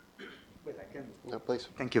 Wait, I can. No, please.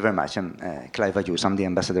 Thank you very much. I'm Clive Ajus. I'm the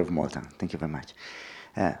ambassador of Malta. Thank you very much.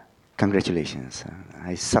 Congratulations.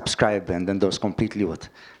 I subscribe and endorse completely what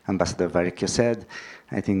Ambassador Varricchio said.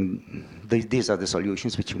 I think these are the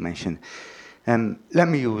solutions which you mentioned. Let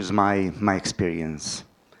me use my experience.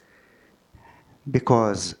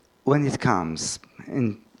 Because when it comes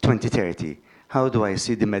in 2030, how do I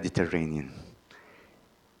see the Mediterranean?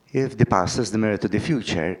 If the past is the mirror to the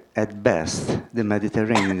future, at best, the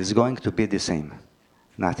Mediterranean is going to be the same.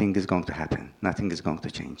 Nothing is going to happen. Nothing is going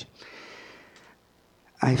to change.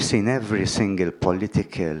 I've seen every single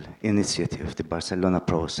political initiative, the Barcelona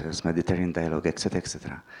process, Mediterranean dialogue,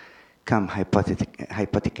 etc., come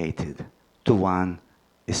hypothecated to one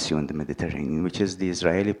issue in the Mediterranean, which is the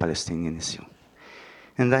Israeli-Palestinian issue.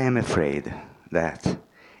 And I am afraid that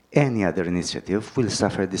any other initiative will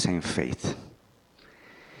suffer the same fate.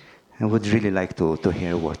 I would really like to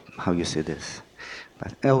hear how you see this.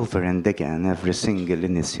 But over and again, every single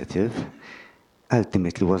initiative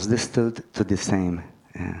ultimately was distilled to the same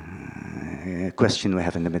question we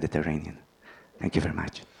have in the Mediterranean. Thank you very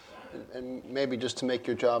much. And maybe just to make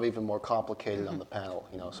your job even more complicated on the panel,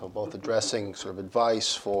 so both addressing sort of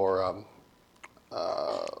advice for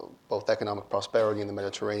both economic prosperity in the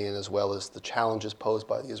Mediterranean as well as the challenges posed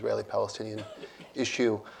by the Israeli-Palestinian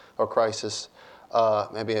issue or crisis.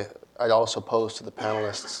 Maybe I'd also pose to the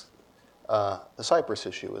panelists the Cyprus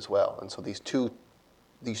issue as well. And so these two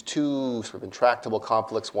sort of intractable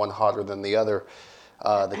conflicts, one hotter than the other,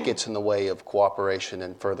 that gets in the way of cooperation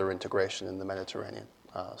and further integration in the Mediterranean.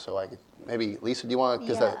 So I could, maybe, Lisa, do you want to,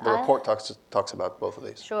 because the report talks about both of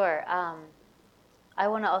these. Sure. I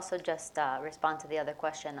want to also just respond to the other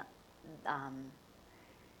question.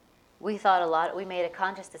 We thought a lot, we made a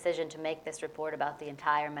conscious decision to make this report about the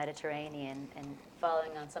entire Mediterranean and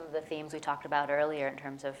following on some of the themes we talked about earlier in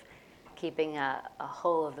terms of keeping a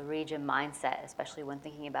whole of the region mindset, especially when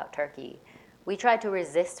thinking about Turkey. we tried to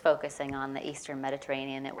resist focusing on the Eastern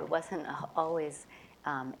Mediterranean. It wasn't always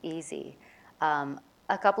easy.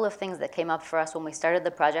 A couple of things that came up for us when we started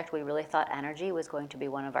the project, we really thought energy was going to be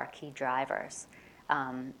one of our key drivers.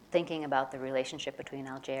 Thinking about the relationship between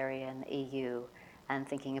Algeria and the EU, and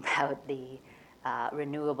thinking about the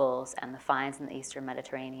renewables and the finds in the Eastern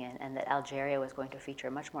Mediterranean, and that Algeria was going to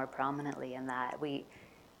feature much more prominently in that.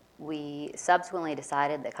 We subsequently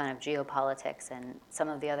decided that kind of geopolitics and some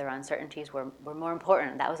of the other uncertainties were more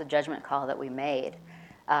important. That was a judgment call that we made.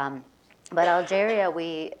 But Algeria,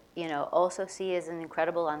 we also see as an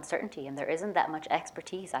incredible uncertainty, and there isn't that much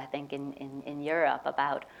expertise, I think, in Europe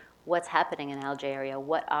about what's happening in Algeria,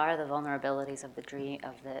 what are the vulnerabilities of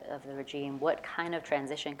the regime, what kind of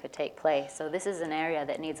transition could take place. So this is an area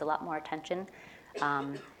that needs a lot more attention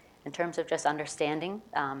in terms of just understanding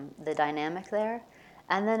the dynamic there.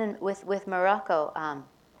 And then with Morocco,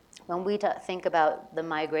 when we think about the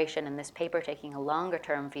migration in this paper taking a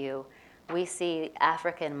longer-term view, we see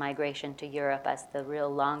African migration to Europe as the real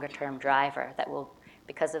longer-term driver that will,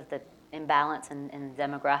 because of the imbalance in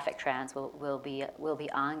demographic trends, will be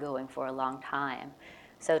ongoing for a long time.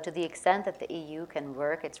 So to the extent that the EU can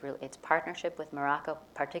work its partnership with Morocco,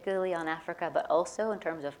 particularly on Africa, but also in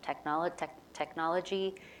terms of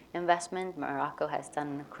technology investment, Morocco has done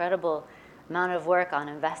an incredible amount of work on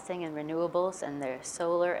investing in renewables and their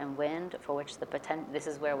solar and wind, for which this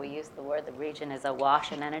is where we use the word, the region is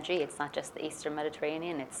awash in energy. It's not just the Eastern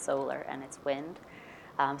Mediterranean, it's solar and it's wind.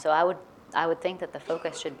 So I would think that the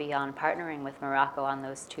focus should be on partnering with Morocco on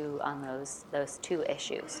those two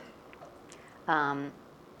issues.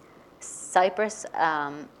 Cyprus,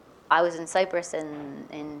 I was in Cyprus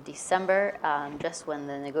in December, just when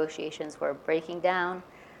the negotiations were breaking down.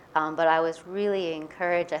 But I was really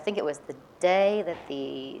encouraged. I think it was the day that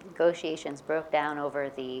the negotiations broke down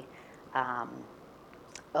over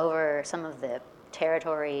some of the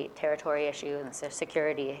territory issue and the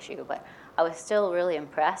security issue. But I was still really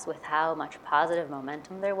impressed with how much positive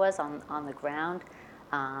momentum there was on the ground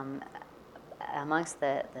amongst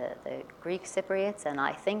the Greek Cypriots. And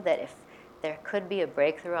I think that if there could be a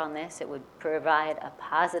breakthrough on this, it would provide a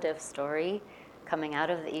positive story coming out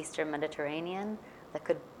of the Eastern Mediterranean that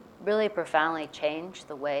could really profoundly change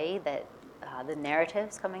the way that the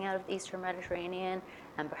narratives coming out of the Eastern Mediterranean,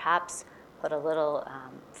 and perhaps put a little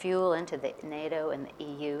fuel into the NATO and the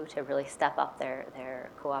EU to really step up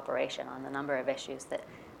their cooperation on the number of issues that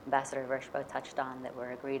Ambassador Vershbow touched on that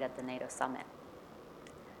were agreed at the NATO summit.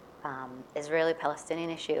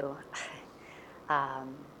 Israeli-Palestinian issue.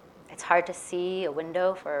 It's hard to see a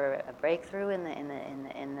window for a breakthrough in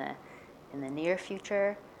the near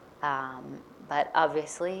future. But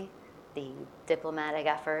obviously, the diplomatic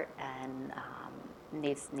effort and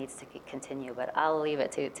needs to continue. But I'll leave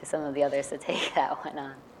it to some of the others to take that one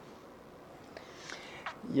on.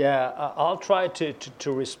 Yeah, I'll try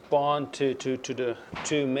to respond to the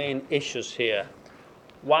two main issues here.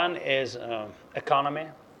 One is economy,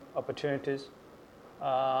 opportunities.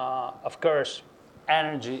 Of course,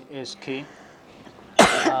 energy is key.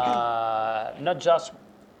 Not just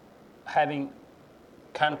having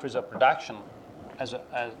countries of production as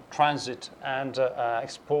transit and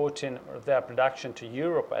exporting their production to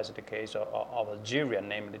Europe, as in the case of Algeria,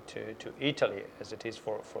 namely to Italy, as it is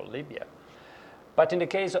for Libya. But in the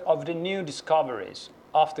case of the new discoveries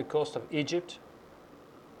off the coast of Egypt,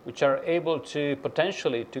 which are able to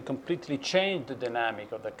potentially to completely change the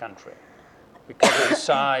dynamic of the country because of the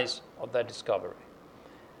size of that discovery,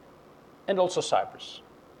 and also Cyprus.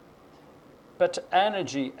 But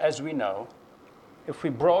energy, as we know, if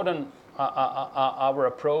we broaden our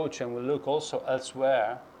approach and we look also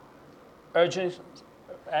elsewhere,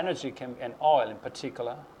 energy can, and oil in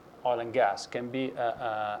particular, oil and gas, can be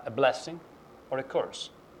a blessing or a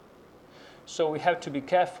curse. So we have to be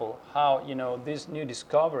careful how these new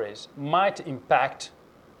discoveries might impact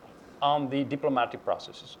on the diplomatic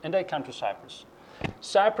processes. And I come to Cyprus.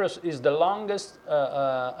 Cyprus is the longest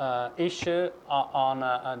issue on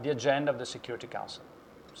the agenda of the Security Council,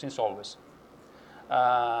 since always.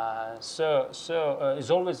 So it's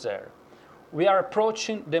always there. We are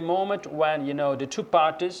approaching the moment when the two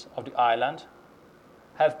parties of the island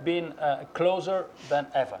have been closer than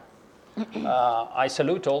ever. I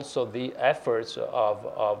salute also the efforts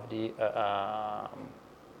of the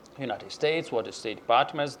United States, what the State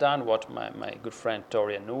Department has done, what my good friend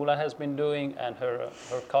Toria Nuala has been doing, and her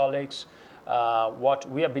colleagues, what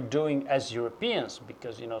we have been doing as Europeans,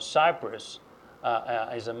 because Cyprus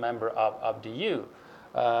is a member of the EU.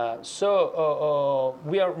 So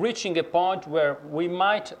we are reaching a point where we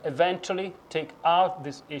might eventually take out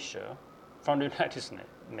this issue from the United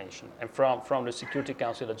Nations and from the Security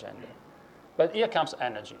Council agenda. But here comes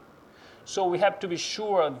energy. So we have to be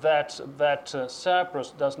sure that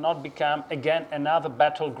Cyprus does not become, again, another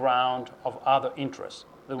battleground of other interests.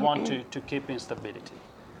 They want to keep instability.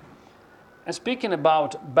 And speaking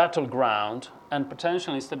about battleground and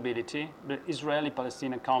potential instability, the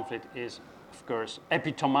Israeli-Palestinian conflict is, of course,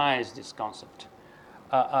 epitomized this concept.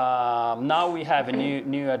 Now we have a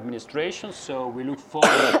new administration, so we look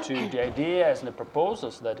forward to the ideas and the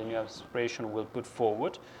proposals that the new administration will put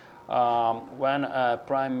forward. When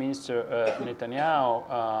Prime Minister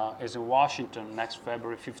Netanyahu is in Washington next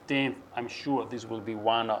February 15th, I'm sure this will be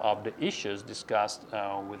one of the issues discussed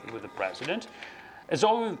with the president. As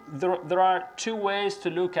always, there are two ways to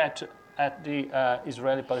look at the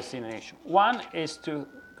Israeli-Palestinian issue. One is to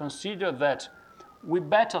consider that we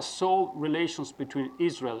better solve relations between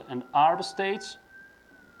Israel and Arab states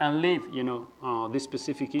and leave, this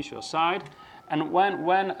specific issue aside. And when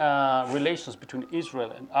relations between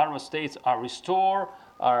Israel and Arab states are restored,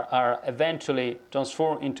 are eventually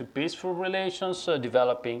transformed into peaceful relations,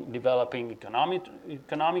 developing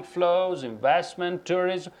economic flows, investment,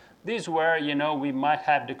 tourism, this is where, we might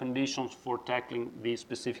have the conditions for tackling the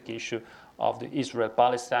specific issue of the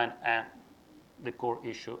Israel-Palestine and the core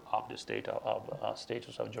issue of the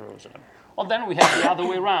status of Jerusalem. Well, then we have the other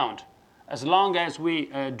way around. As long as we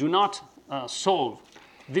do not solve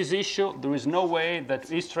this issue, there is no way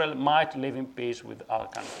that Israel might live in peace with other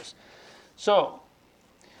countries. So,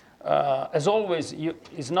 as always,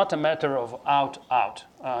 it's not a matter of out.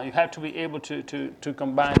 You have to be able to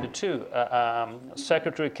combine the two.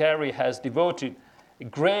 Secretary Kerry has devoted a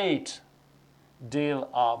great deal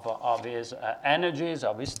of his energies,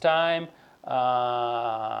 of his time.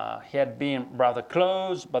 He had been rather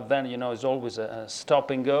close, but then, it's always a stop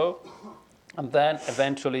and go. And then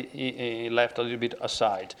eventually he left a little bit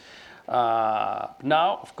aside.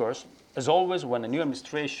 Now, of course, as always, when a new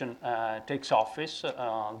administration takes office,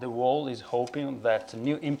 the world is hoping that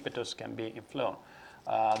new impetus can be inflown.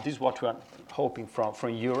 This is what we are hoping from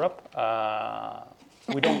Europe.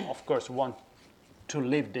 We don't, of course, want to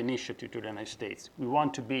leave the initiative to the United States. We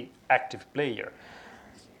want to be active player.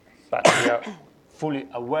 But we are fully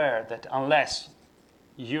aware that unless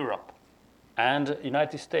Europe and the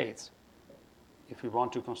United States, if we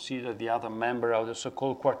want to consider the other member of the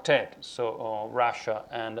so-called quartet, so Russia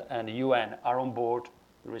and the UN are on board,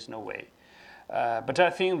 there is no way. But I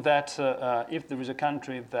think that if there is a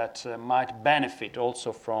country that might benefit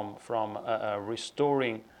also from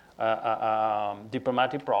restoring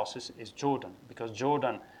diplomatic process, is Jordan, because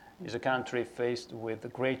Jordan is a country faced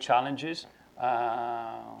with great challenges.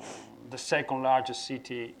 The second largest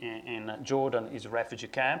city in Jordan is a refugee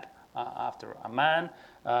camp after Amman.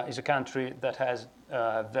 Is a country that has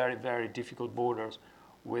very, very difficult borders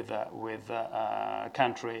with a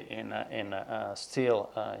country in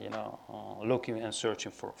still looking and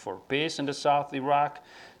searching for peace in the south, Iraq.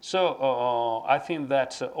 So I think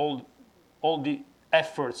that all the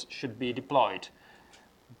efforts should be deployed.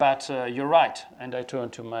 But you're right, and I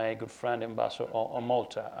turn to my good friend Ambassador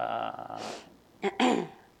Malta.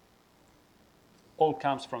 All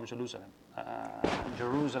comes from Jerusalem.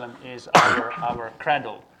 Jerusalem is our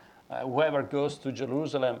cradle. Whoever goes to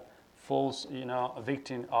Jerusalem falls, a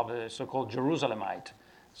victim of the so-called Jerusalemite.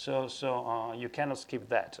 So you cannot skip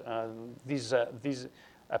that. This is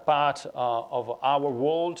a part of our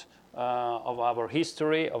world, of our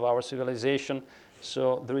history, of our civilization.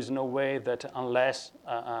 So there is no way that unless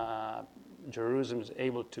Jerusalem is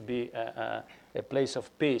able to be a place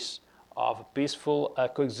of peace, of peaceful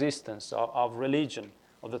coexistence, of religion,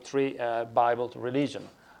 of the three Bible religion,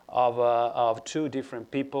 of two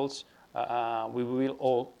different peoples, we will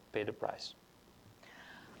all pay the price.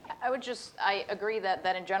 I agree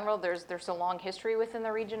that in general there's a long history within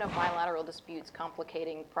the region of bilateral disputes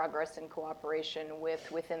complicating progress and cooperation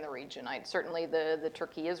within the region. Certainly the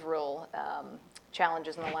Turkey-Israel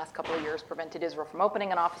challenges in the last couple of years prevented Israel from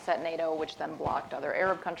opening an office at NATO, which then blocked other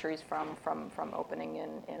Arab countries from opening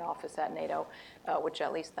in office at NATO, which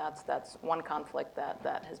at least that's one conflict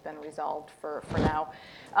that has been resolved for now.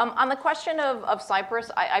 On the question of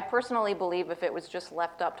Cyprus, I personally believe if it was just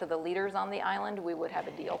left up to the leaders on the island, we would have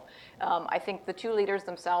a deal. I think the two leaders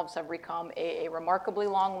themselves have come a remarkably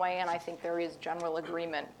long way, and I think there is general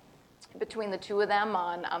agreement between the two of them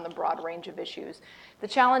on the broad range of issues. The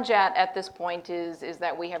challenge at this point is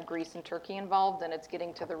that we have Greece and Turkey involved, and it's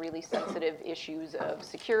getting to the really sensitive issues of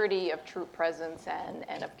security, of troop presence,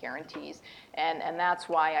 and of guarantees. And that's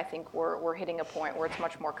why I think we're hitting a point where it's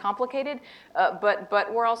much more complicated,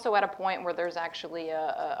 but we're also at a point where there's actually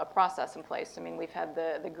a process in place. I mean, we've had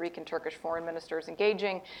the Greek and Turkish foreign ministers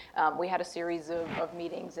engaging. We had a series of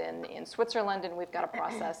meetings in Switzerland, and we've got a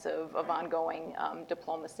process of ongoing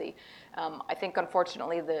diplomacy. I think,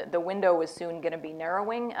 unfortunately, the window is soon going to be narrowing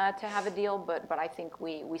to have a deal, but I think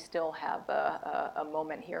we still have a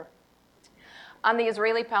moment here. On the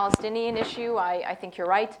Israeli-Palestinian issue, I think you're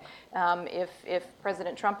right. If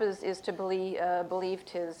President Trump is to believed,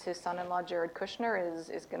 his son-in-law Jared Kushner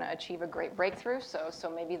is going to achieve a great breakthrough. So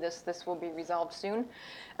maybe this will be resolved soon.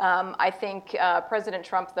 I think President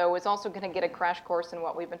Trump, though, is also going to get a crash course in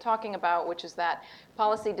what we've been talking about, which is that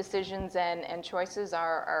policy decisions and choices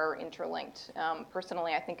are interlinked.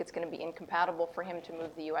 Personally, I think it's going to be incompatible for him to move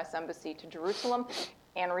the U.S. Embassy to Jerusalem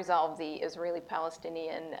and resolve the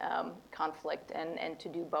Israeli-Palestinian conflict, and to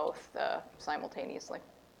do both simultaneously.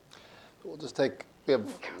 We'll just we have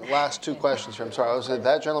the last two questions here. I'm sorry, I was at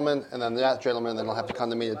that gentleman, and then that gentleman, and then I'll have to come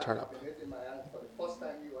to me to turn up.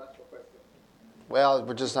 Well,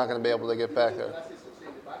 we're just not going to be able to get back there.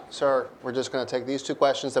 Sir, we're just going to take these two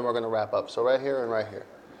questions, then we're going to wrap up. So right here and right here.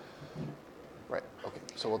 Right, okay,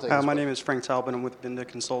 so we'll take My name is Frank Talbot. I'm with Binda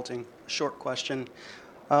Consulting. Short question.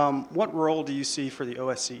 What role do you see for the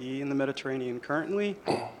OSCE in the Mediterranean currently?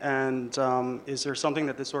 And is there something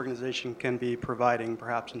that this organization can be providing,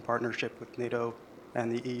 perhaps in partnership with NATO and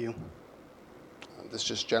the EU? This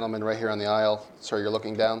just gentleman right here on the aisle. Sir, you're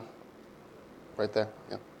looking down? Right there?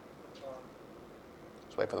 Yeah.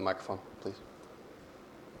 Just wait for the microphone, please.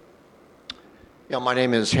 Yeah, my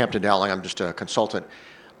name is Hampton Dowling. I'm just a consultant.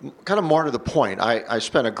 Kind of more to the point, I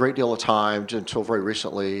spent a great deal of time until very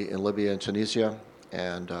recently in Libya and Tunisia,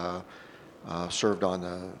 and served on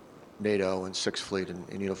the NATO and Sixth Fleet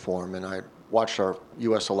in uniform, and I watched our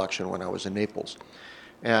U.S. election when I was in Naples.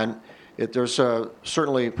 And there's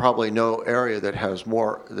certainly probably no area that's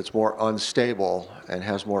more unstable and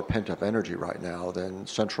has more pent-up energy right now than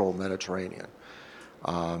Central Mediterranean.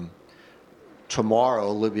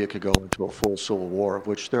 Tomorrow, Libya could go into a full civil war, of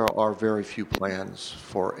which there are very few plans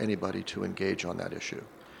for anybody to engage on that issue.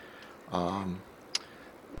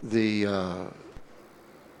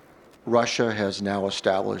 Russia has now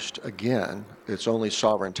established, again, its only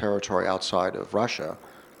sovereign territory outside of Russia,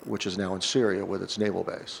 which is now in Syria with its naval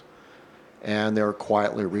base. And they're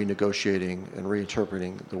quietly renegotiating and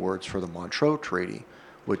reinterpreting the words for the Montreux Treaty,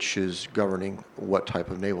 which is governing what type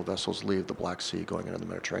of naval vessels leave the Black Sea going into the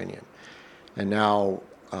Mediterranean. And now,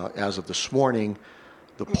 as of this morning,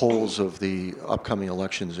 the polls of the upcoming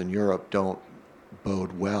elections in Europe don't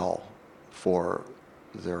bode well for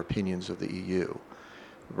their opinions of the EU.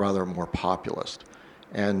 Rather more populist.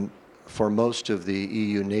 And for most of the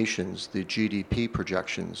EU nations, the GDP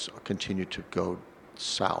projections continue to go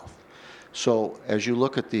south. So as you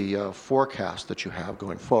look at the forecast that you have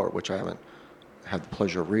going forward, which I haven't had the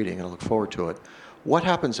pleasure of reading, and I look forward to it, what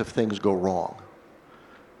happens if things go wrong?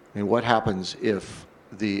 I mean, what happens if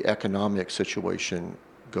the economic situation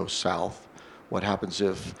goes south? What happens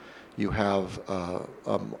if you have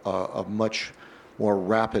a much more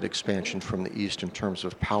rapid expansion from the east in terms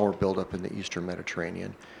of power buildup in the eastern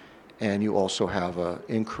Mediterranean, and you also have an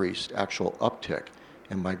increased actual uptick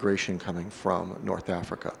in migration coming from North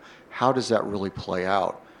Africa? How does that really play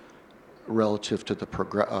out relative to the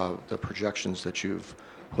projections that you've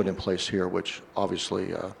put in place here, which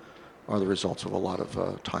obviously are the results of a lot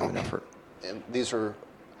of time and effort? And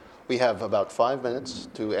we have about 5 minutes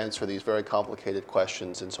to answer these very complicated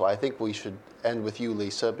questions, and so I think we should end with you,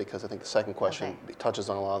 Lisa, because I think the second question touches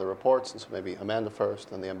on a lot of the reports, and so maybe Amanda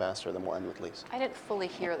first, then the ambassador, then we'll end with Lisa. I didn't fully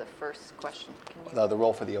hear the first question. The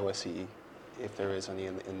role for the OSCE, if there is any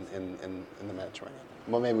in the Mediterranean.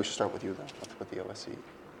 Well, maybe we should start with you then, with the OSCE.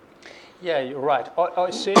 Yeah, you're right.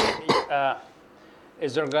 OSCE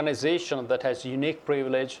is an organization that has unique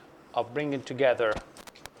privilege of bringing together,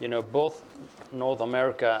 both North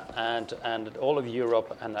America and all of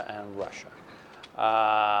Europe and Russia.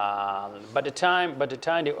 By the time the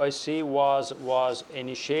OSCE was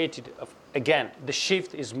initiated, again, the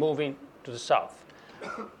shift is moving to the south.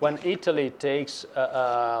 When Italy takes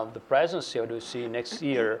the presidency of the OSCE next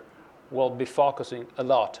year, we'll be focusing a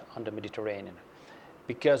lot on the Mediterranean,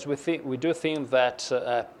 because we do think that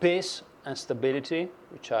peace and stability,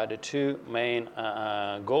 which are the two main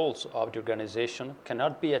goals of the organization,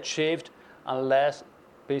 cannot be achieved unless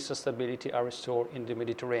peace and stability are restored in the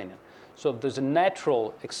Mediterranean. So there's a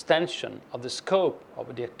natural extension of the scope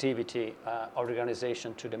of the activity of the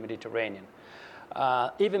organization to the Mediterranean.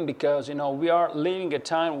 Even because, we are living a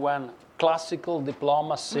time when classical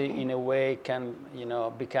diplomacy, in a way, can,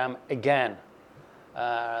 become again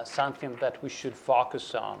something that we should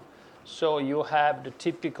focus on. So you have the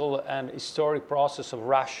typical and historic process of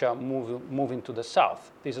Russia moving to the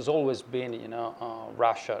south. This has always been,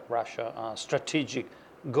 Russia strategic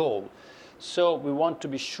goal. So we want to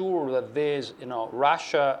be sure that there's,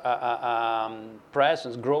 Russia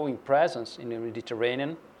presence, growing presence in the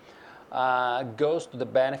Mediterranean goes to the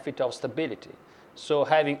benefit of stability. So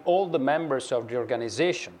having all the members of the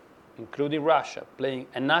organization, including Russia, playing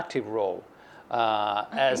an active role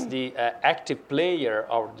as the active player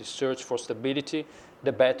of the search for stability,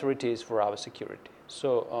 the better it is for our security.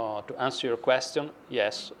 So to answer your question,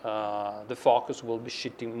 yes, the focus will be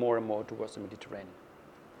shifting more and more towards the Mediterranean.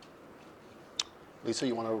 Lisa,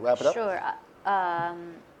 you want to wrap it up? Sure. A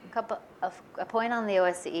point on the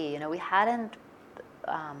OSCE.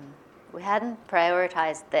 We hadn't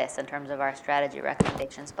prioritized this in terms of our strategy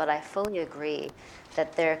recommendations, but I fully agree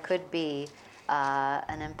that there could be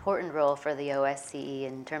an important role for the OSCE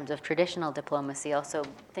in terms of traditional diplomacy, also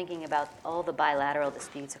thinking about all the bilateral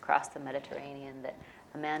disputes across the Mediterranean that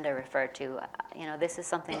Amanda referred to. This is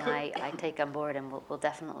something I take on board and we'll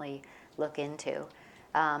definitely look into.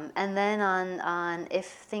 And then on if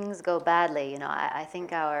things go badly, I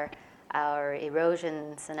think our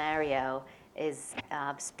erosion scenario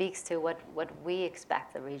speaks to what we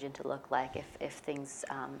expect the region to look like if things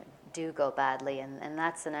do go badly. And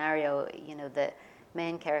that scenario, the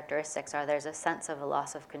main characteristics are there's a sense of a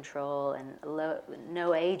loss of control and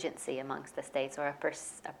no agency amongst the states, or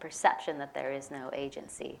a perception that there is no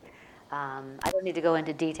agency. I don't need to go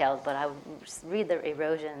into details, but I will read the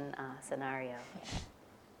erosion scenario.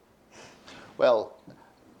 Well,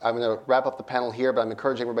 I'm going to wrap up the panel here, but I'm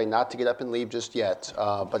encouraging everybody not to get up and leave just yet.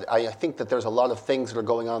 But I think that there's a lot of things that are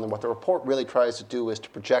going on, and what the report really tries to do is to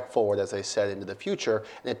project forward, as I said, into the future.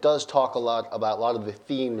 And it does talk a lot about a lot of the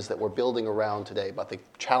themes that we're building around today, about the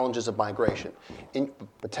challenges of migration,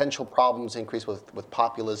 potential problems increase with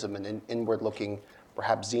populism and inward-looking,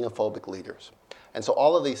 perhaps xenophobic leaders. And so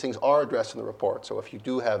all of these things are addressed in the report. So if you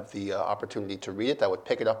do have the opportunity to read it, I would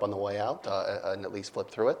pick it up on the way out and at least flip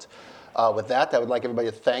through it. With that, I would like everybody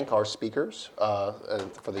to thank our speakers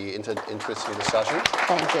for the interesting discussion.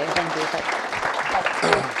 Thank you.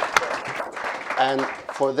 And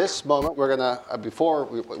for this moment, we're going to, before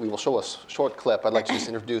we will show a short clip, I'd like to just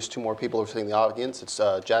introduce two more people who are sitting in the audience. It's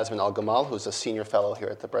Jasmine Al-Gamal, who's a senior fellow here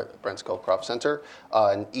at the Brent Scowcroft Center,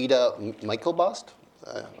 and Ida Michaelbost.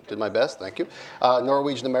 Did my best, thank you.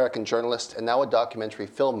 Norwegian-American journalist and now a documentary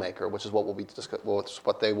filmmaker, which is what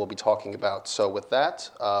what they will be talking about. So with that,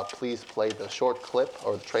 please play the short clip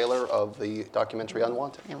or the trailer of the documentary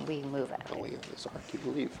Unwanted. And we move it. It's hard to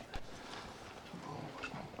believe.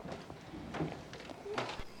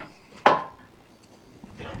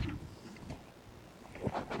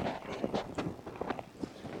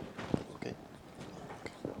 Okay.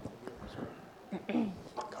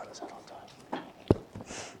 God, is that on time?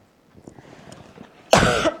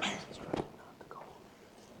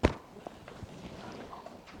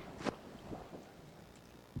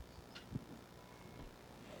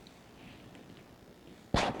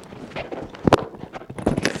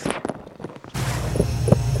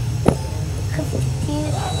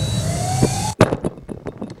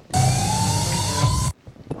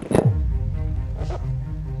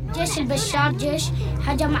 جيش البشار جيش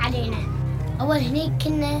هجم علينا. أول هنيك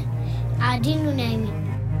كنا قاعدين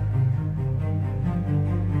ونايمين.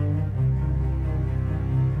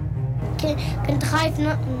 كنت خايف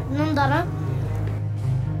ننضرب.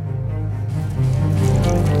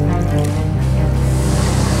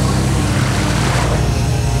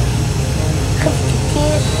 خفت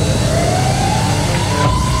كثير.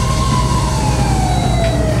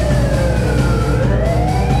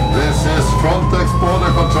 This is Frontex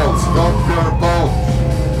border control. Stop your boat.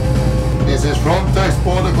 This is Frontex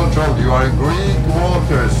border control. You are in Greek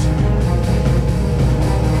waters.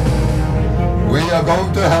 We are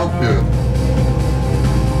going to help you.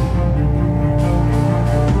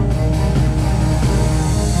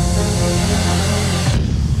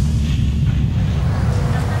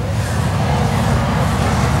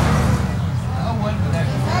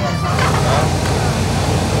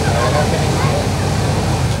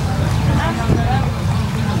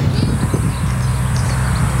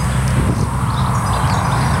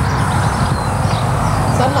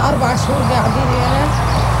 صرنا 4 شهور قاعدين هنا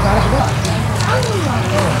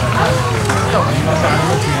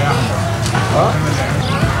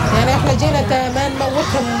يعني احنا جينا ما نموت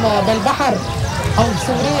عندكم بالبحر أو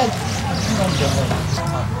بسوريا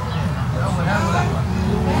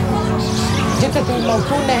جثث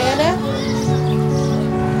يموتونا هنا.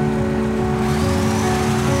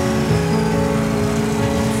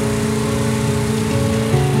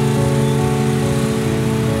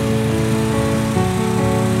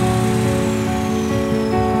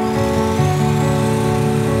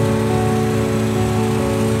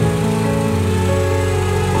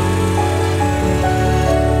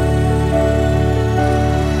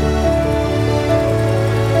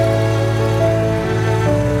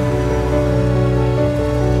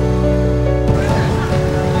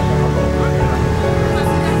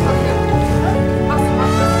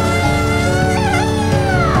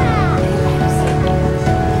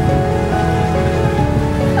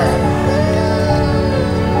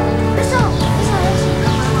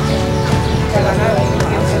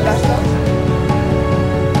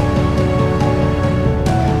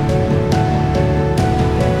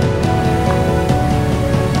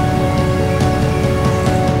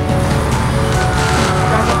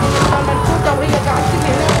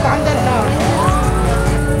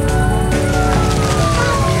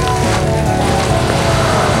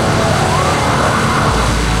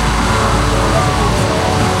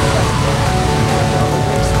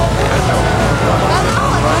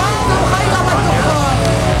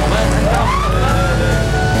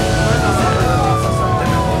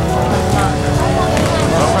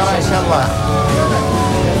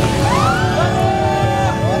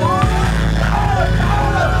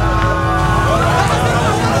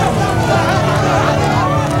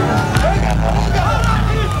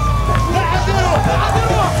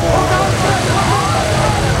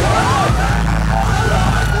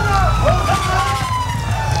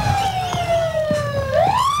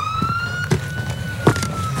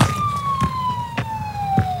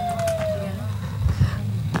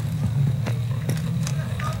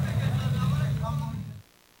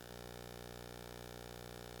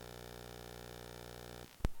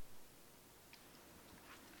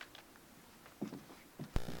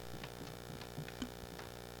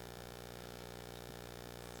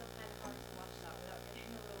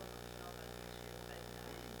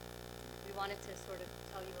 wanted to sort of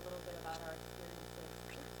tell you a little bit about our experiences.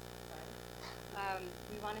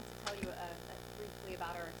 We wanted to tell you briefly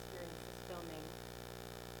about our experiences filming.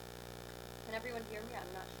 Can everyone hear me?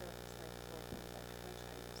 I'm not sure if this mic is working.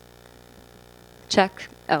 Check.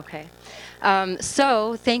 Okay.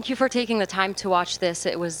 So thank you for taking the time to watch this.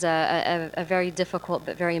 It was a very difficult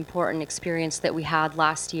but very important experience that we had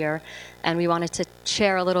last year, and we wanted to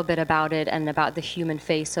share a little bit about it and about the human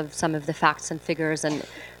face of some of the facts and figures and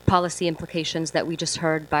policy implications that we just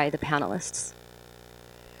heard by the panelists.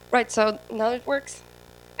 Right, so now it works,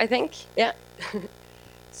 I think, yeah.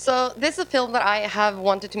 So this is a film that I have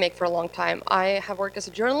wanted to make for a long time. I have worked as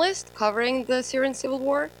a journalist covering the Syrian civil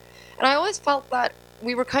war, and I always felt that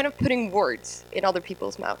we were kind of putting words in other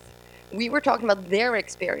people's mouth. We were talking about their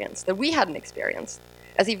experience that we hadn't experienced,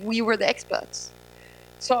 as if we were the experts.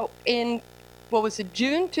 So in, what was it,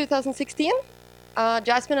 June 2016,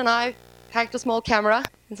 Jasmine and I packed a small camera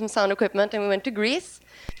and some sound equipment, and we went to Greece,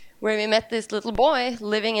 where we met this little boy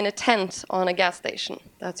living in a tent on a gas station.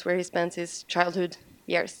 That's where he spent his childhood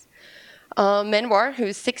years. Menwar, who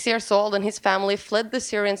is 6 years old, and his family fled the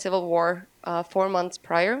Syrian civil war 4 months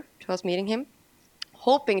prior to us meeting him,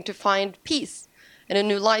 hoping to find peace and a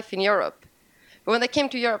new life in Europe. But when they came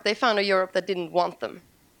to Europe, they found a Europe that didn't want them,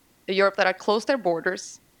 a Europe that had closed their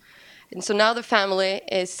borders. And so now the family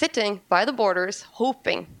is sitting by the borders,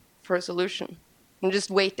 hoping for a solution, and just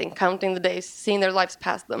waiting, counting the days, seeing their lives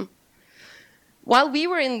pass them. While we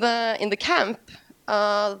were in the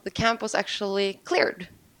camp was actually cleared.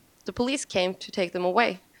 The police came to take them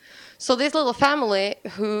away. So this little family,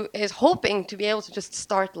 who is hoping to be able to just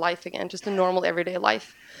start life again, just a normal everyday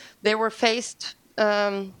life, they were faced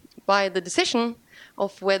by the decision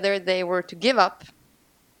of whether they were to give up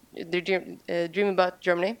their dream about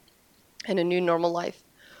Germany and a new normal life,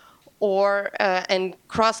 or and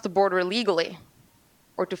cross the border illegally,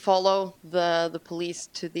 or to follow the police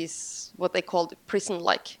to these, what they called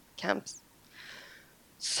prison-like camps.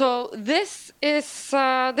 So this is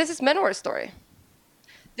Menwar's story.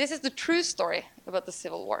 This is the true story about the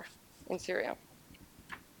civil war in Syria.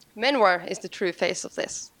 Menwar is the true face of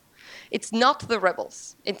this. It's not the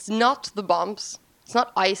rebels. It's not the bombs. It's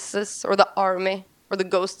not ISIS or the army or the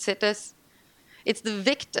ghost cities. It's the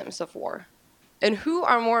victims of war. And who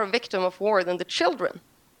are more a victim of war than the children?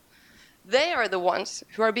 They are the ones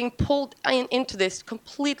who are being pulled into this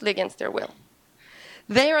completely against their will.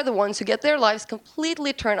 They are the ones who get their lives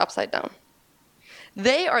completely turned upside down.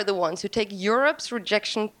 They are the ones who take Europe's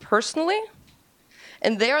rejection personally,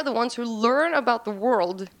 and they are the ones who learn about the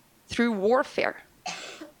world through warfare.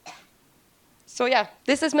 So yeah,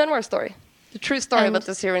 this is Myanmar's story, the true story about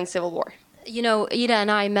the Syrian civil war. You know, Ida and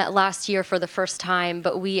I met last year for the first time,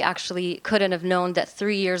 but we actually couldn't have known that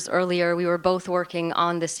 3 years earlier we were both working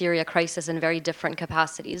on the Syria crisis in very different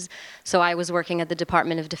capacities. So I was working at the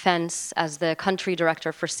Department of Defense as the country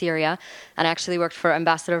director for Syria, and I actually worked for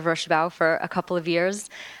Ambassador Verschbau for a couple of years.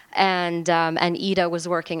 And Ida was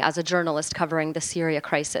working as a journalist covering the Syria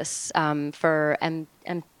crisis for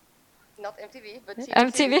Not MTV, but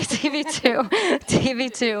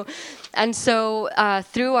TV2. And so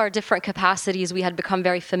through our different capacities, we had become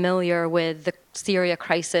very familiar with the Syria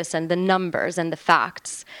crisis and the numbers and the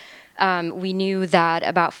facts. We knew that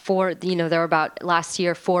there were about last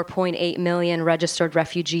year 4.8 million registered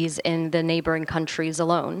refugees in the neighboring countries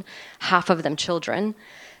alone, half of them children.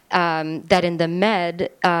 That in the Med,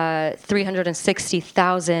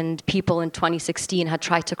 360,000 people in 2016 had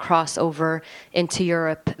tried to cross over into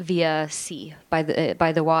Europe via sea, by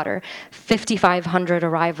the water. 5,500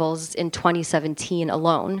 arrivals in 2017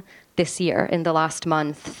 alone this year, in the last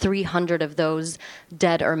month. 300 of those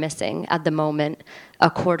dead or missing at the moment,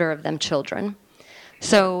 a quarter of them children.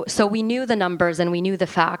 So we knew the numbers and we knew the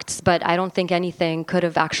facts, but I don't think anything could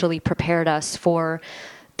have actually prepared us for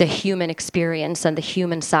the human experience and the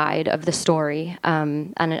human side of the story.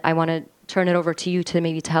 And I want to turn it over to you to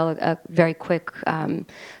maybe tell a very quick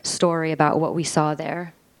story about what we saw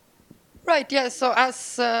there. Right, yeah, so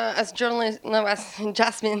as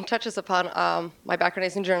Jasmine touches upon, my background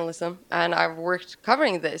is in journalism, and I've worked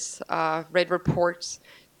covering this, read reports,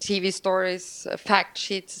 TV stories, fact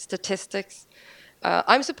sheets, statistics.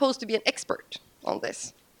 I'm supposed to be an expert on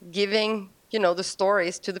this, giving, the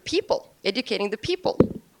stories to the people, educating the people.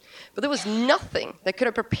 But there was nothing that could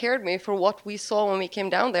have prepared me for what we saw when we came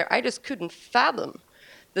down there. I just couldn't fathom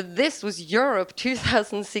that this was Europe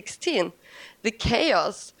 2016. The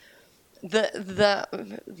chaos, the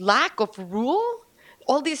lack of rule,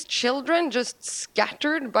 all these children just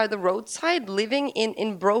scattered by the roadside, living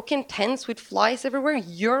in broken tents with flies everywhere.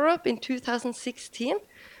 Europe in 2016.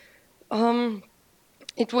 There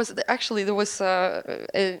was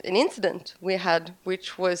an incident we had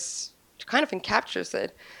which kind of encaptures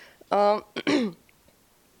it.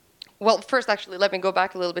 Well, first, actually, let me go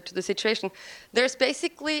back a little bit to the situation. There's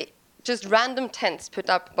basically just random tents put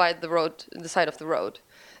up by the side of the road.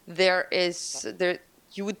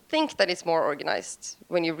 You would think that it's more organized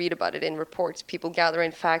when you read about it in reports, people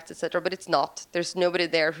gathering facts, etc., but it's not. There's nobody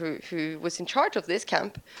there who was in charge of this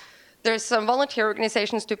camp. There's some volunteer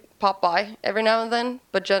organizations to pop by every now and then,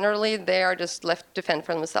 but generally they are just left to fend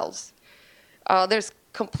for themselves. There's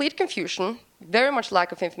complete confusion, very much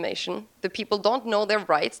lack of information. The people don't know their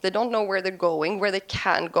rights. They don't know where they're going, where they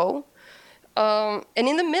can go. And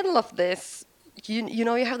in the middle of this,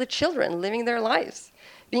 you have the children living their lives,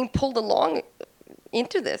 being pulled along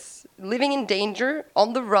into this, living in danger,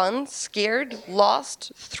 on the run, scared,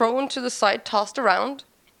 lost, thrown to the side, tossed around.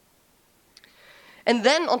 And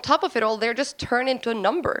then on top of it all, they're just turned into a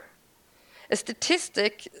number, a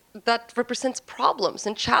statistic that represents problems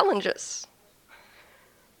and challenges.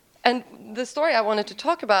 And the story I wanted to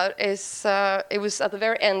talk about is, it was at the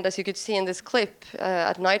very end, as you could see in this clip,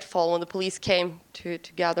 at nightfall when the police came to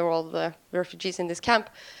gather all the refugees in this camp.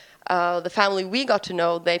 The family we got to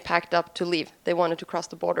know, they packed up to leave. They wanted to cross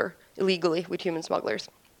the border illegally with human smugglers.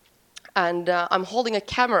 And I'm holding a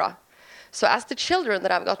camera. So as the children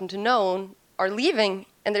that I've gotten to know are leaving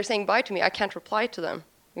and they're saying bye to me, I can't reply to them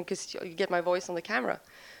because you get my voice on the camera.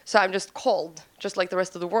 So I'm just cold, just like the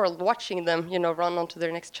rest of the world, watching them, run on to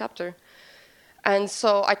their next chapter. And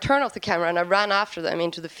so I turned off the camera and I ran after them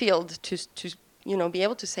into the field to be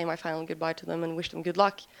able to say my final goodbye to them and wish them good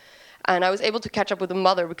luck. And I was able to catch up with the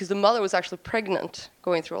mother because the mother was actually pregnant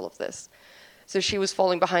going through all of this. So she was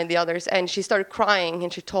falling behind the others and she started crying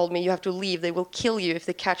and she told me, "You have to leave. They will kill you if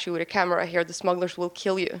they catch you with a camera here. The smugglers will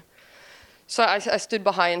kill you." So I stood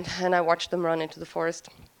behind and I watched them run into the forest.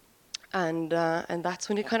 And that's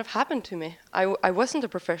when it kind of happened to me. I wasn't a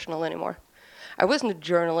professional anymore. I wasn't a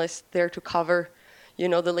journalist there to cover,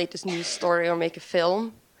 the latest news story or make a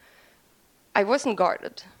film. I wasn't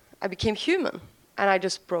guarded. I became human. And I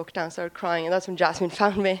just broke down, started crying. And that's when Jasmine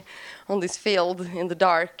found me on this field in the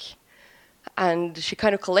dark. And she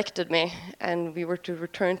kind of collected me. And we were to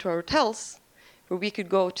return to our hotels where we could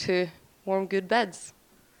go to warm, good beds.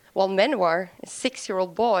 While Menwar, a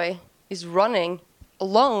 6-year-old boy, is running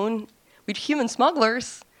alone with human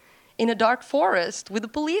smugglers in a dark forest with the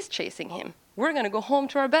police chasing him. We're going to go home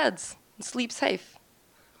to our beds and sleep safe.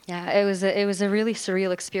 Yeah, it was a really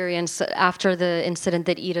surreal experience after the incident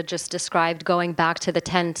that Ida just described, going back to the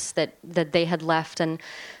tents that they had left, and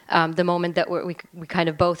the moment that we kind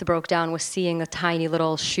of both broke down was seeing a tiny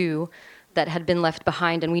little shoe that had been left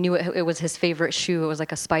behind, and we knew it was his favorite shoe. It was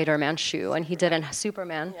like a Spider-Man shoe, and he didn't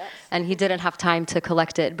Superman, yes. And he didn't have time to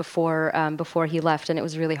collect it before he left, and it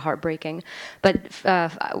was really heartbreaking. But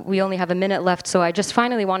we only have a minute left, so I just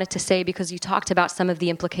finally wanted to say, because you talked about some of the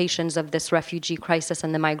implications of this refugee crisis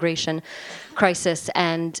and the migration crisis,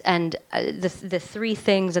 and the three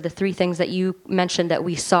things that you mentioned that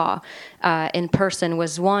we saw in person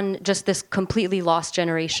was, one, just this completely lost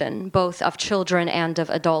generation, both of children and of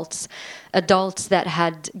adults that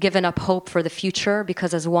had given up hope for the future,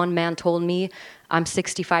 because as one man told me, I'm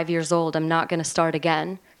 65 years old, I'm not going to start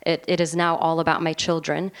again. It is now all about my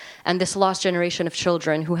children. And this lost generation of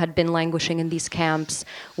children who had been languishing in these camps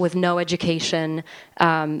with no education,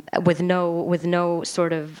 with no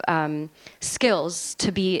sort of skills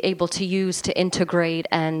to be able to use to integrate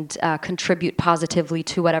and contribute positively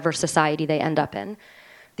to whatever society they end up in.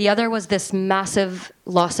 The other was this massive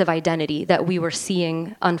loss of identity that we were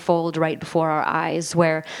seeing unfold right before our eyes,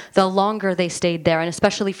 where the longer they stayed there, and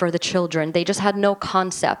especially for the children, they just had no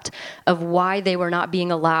concept of why they were not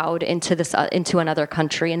being allowed into another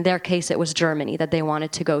country. In their case, it was Germany that they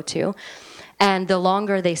wanted to go to. And the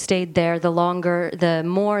longer they stayed there, the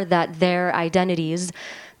more that their identities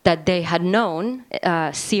that they had known,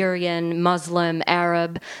 Syrian, Muslim,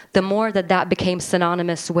 Arab, the more that became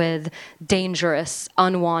synonymous with dangerous,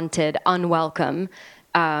 unwanted, unwelcome.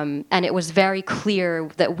 And it was very clear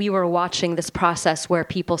that we were watching this process where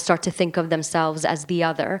people start to think of themselves as the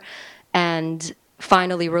other. And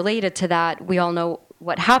finally, related to that, we all know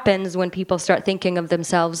what happens when people start thinking of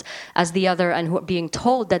themselves as the other and being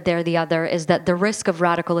told that they're the other is that the risk of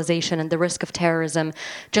radicalization and the risk of terrorism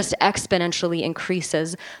just exponentially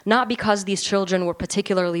increases, not because these children were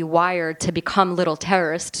particularly wired to become little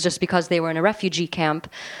terrorists just because they were in a refugee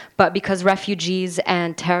camp, but because refugees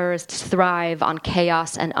and terrorists thrive on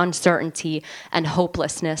chaos and uncertainty and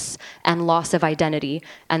hopelessness and loss of identity.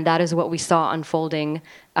 And that is what we saw unfolding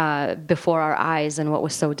before our eyes and what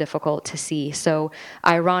was so difficult to see. So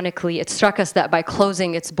ironically, it struck us that by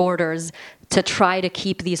closing its borders to try to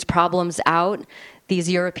keep these problems out, these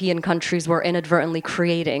European countries were inadvertently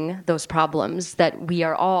creating those problems that we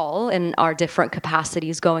are all, in our different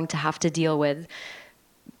capacities, going to have to deal with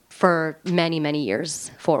for many, many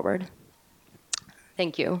years forward.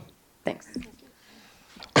 Thank you. Thanks.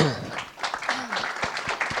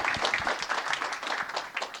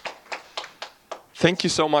 Thank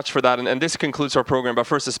you so much for that, and this concludes our program. But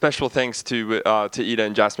first, a special thanks to Ida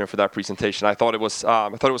and Jasmine for that presentation. I thought it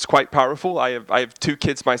was quite powerful. I have two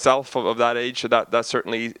kids myself of that age, so that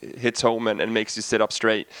certainly hits home and makes you sit up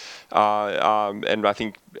straight. And I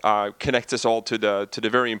think connects us all to the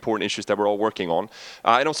very important issues that we're all working on.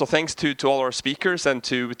 And also thanks to all our speakers and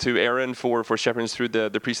to Aaron for shepherding us through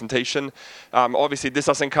the presentation. Obviously, this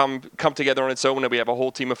doesn't come together on its own, and we have a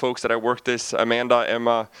whole team of folks that have worked this: Amanda,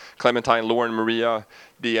 Emma, Clementine, Lauren, Maria,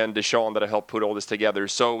 and Deshawn, that have helped put all this together.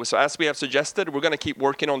 So as we have suggested, we're going to keep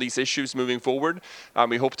working on these issues moving forward.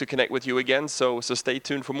 We hope to connect with you again, so stay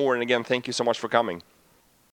tuned for more. And again, thank you so much for coming.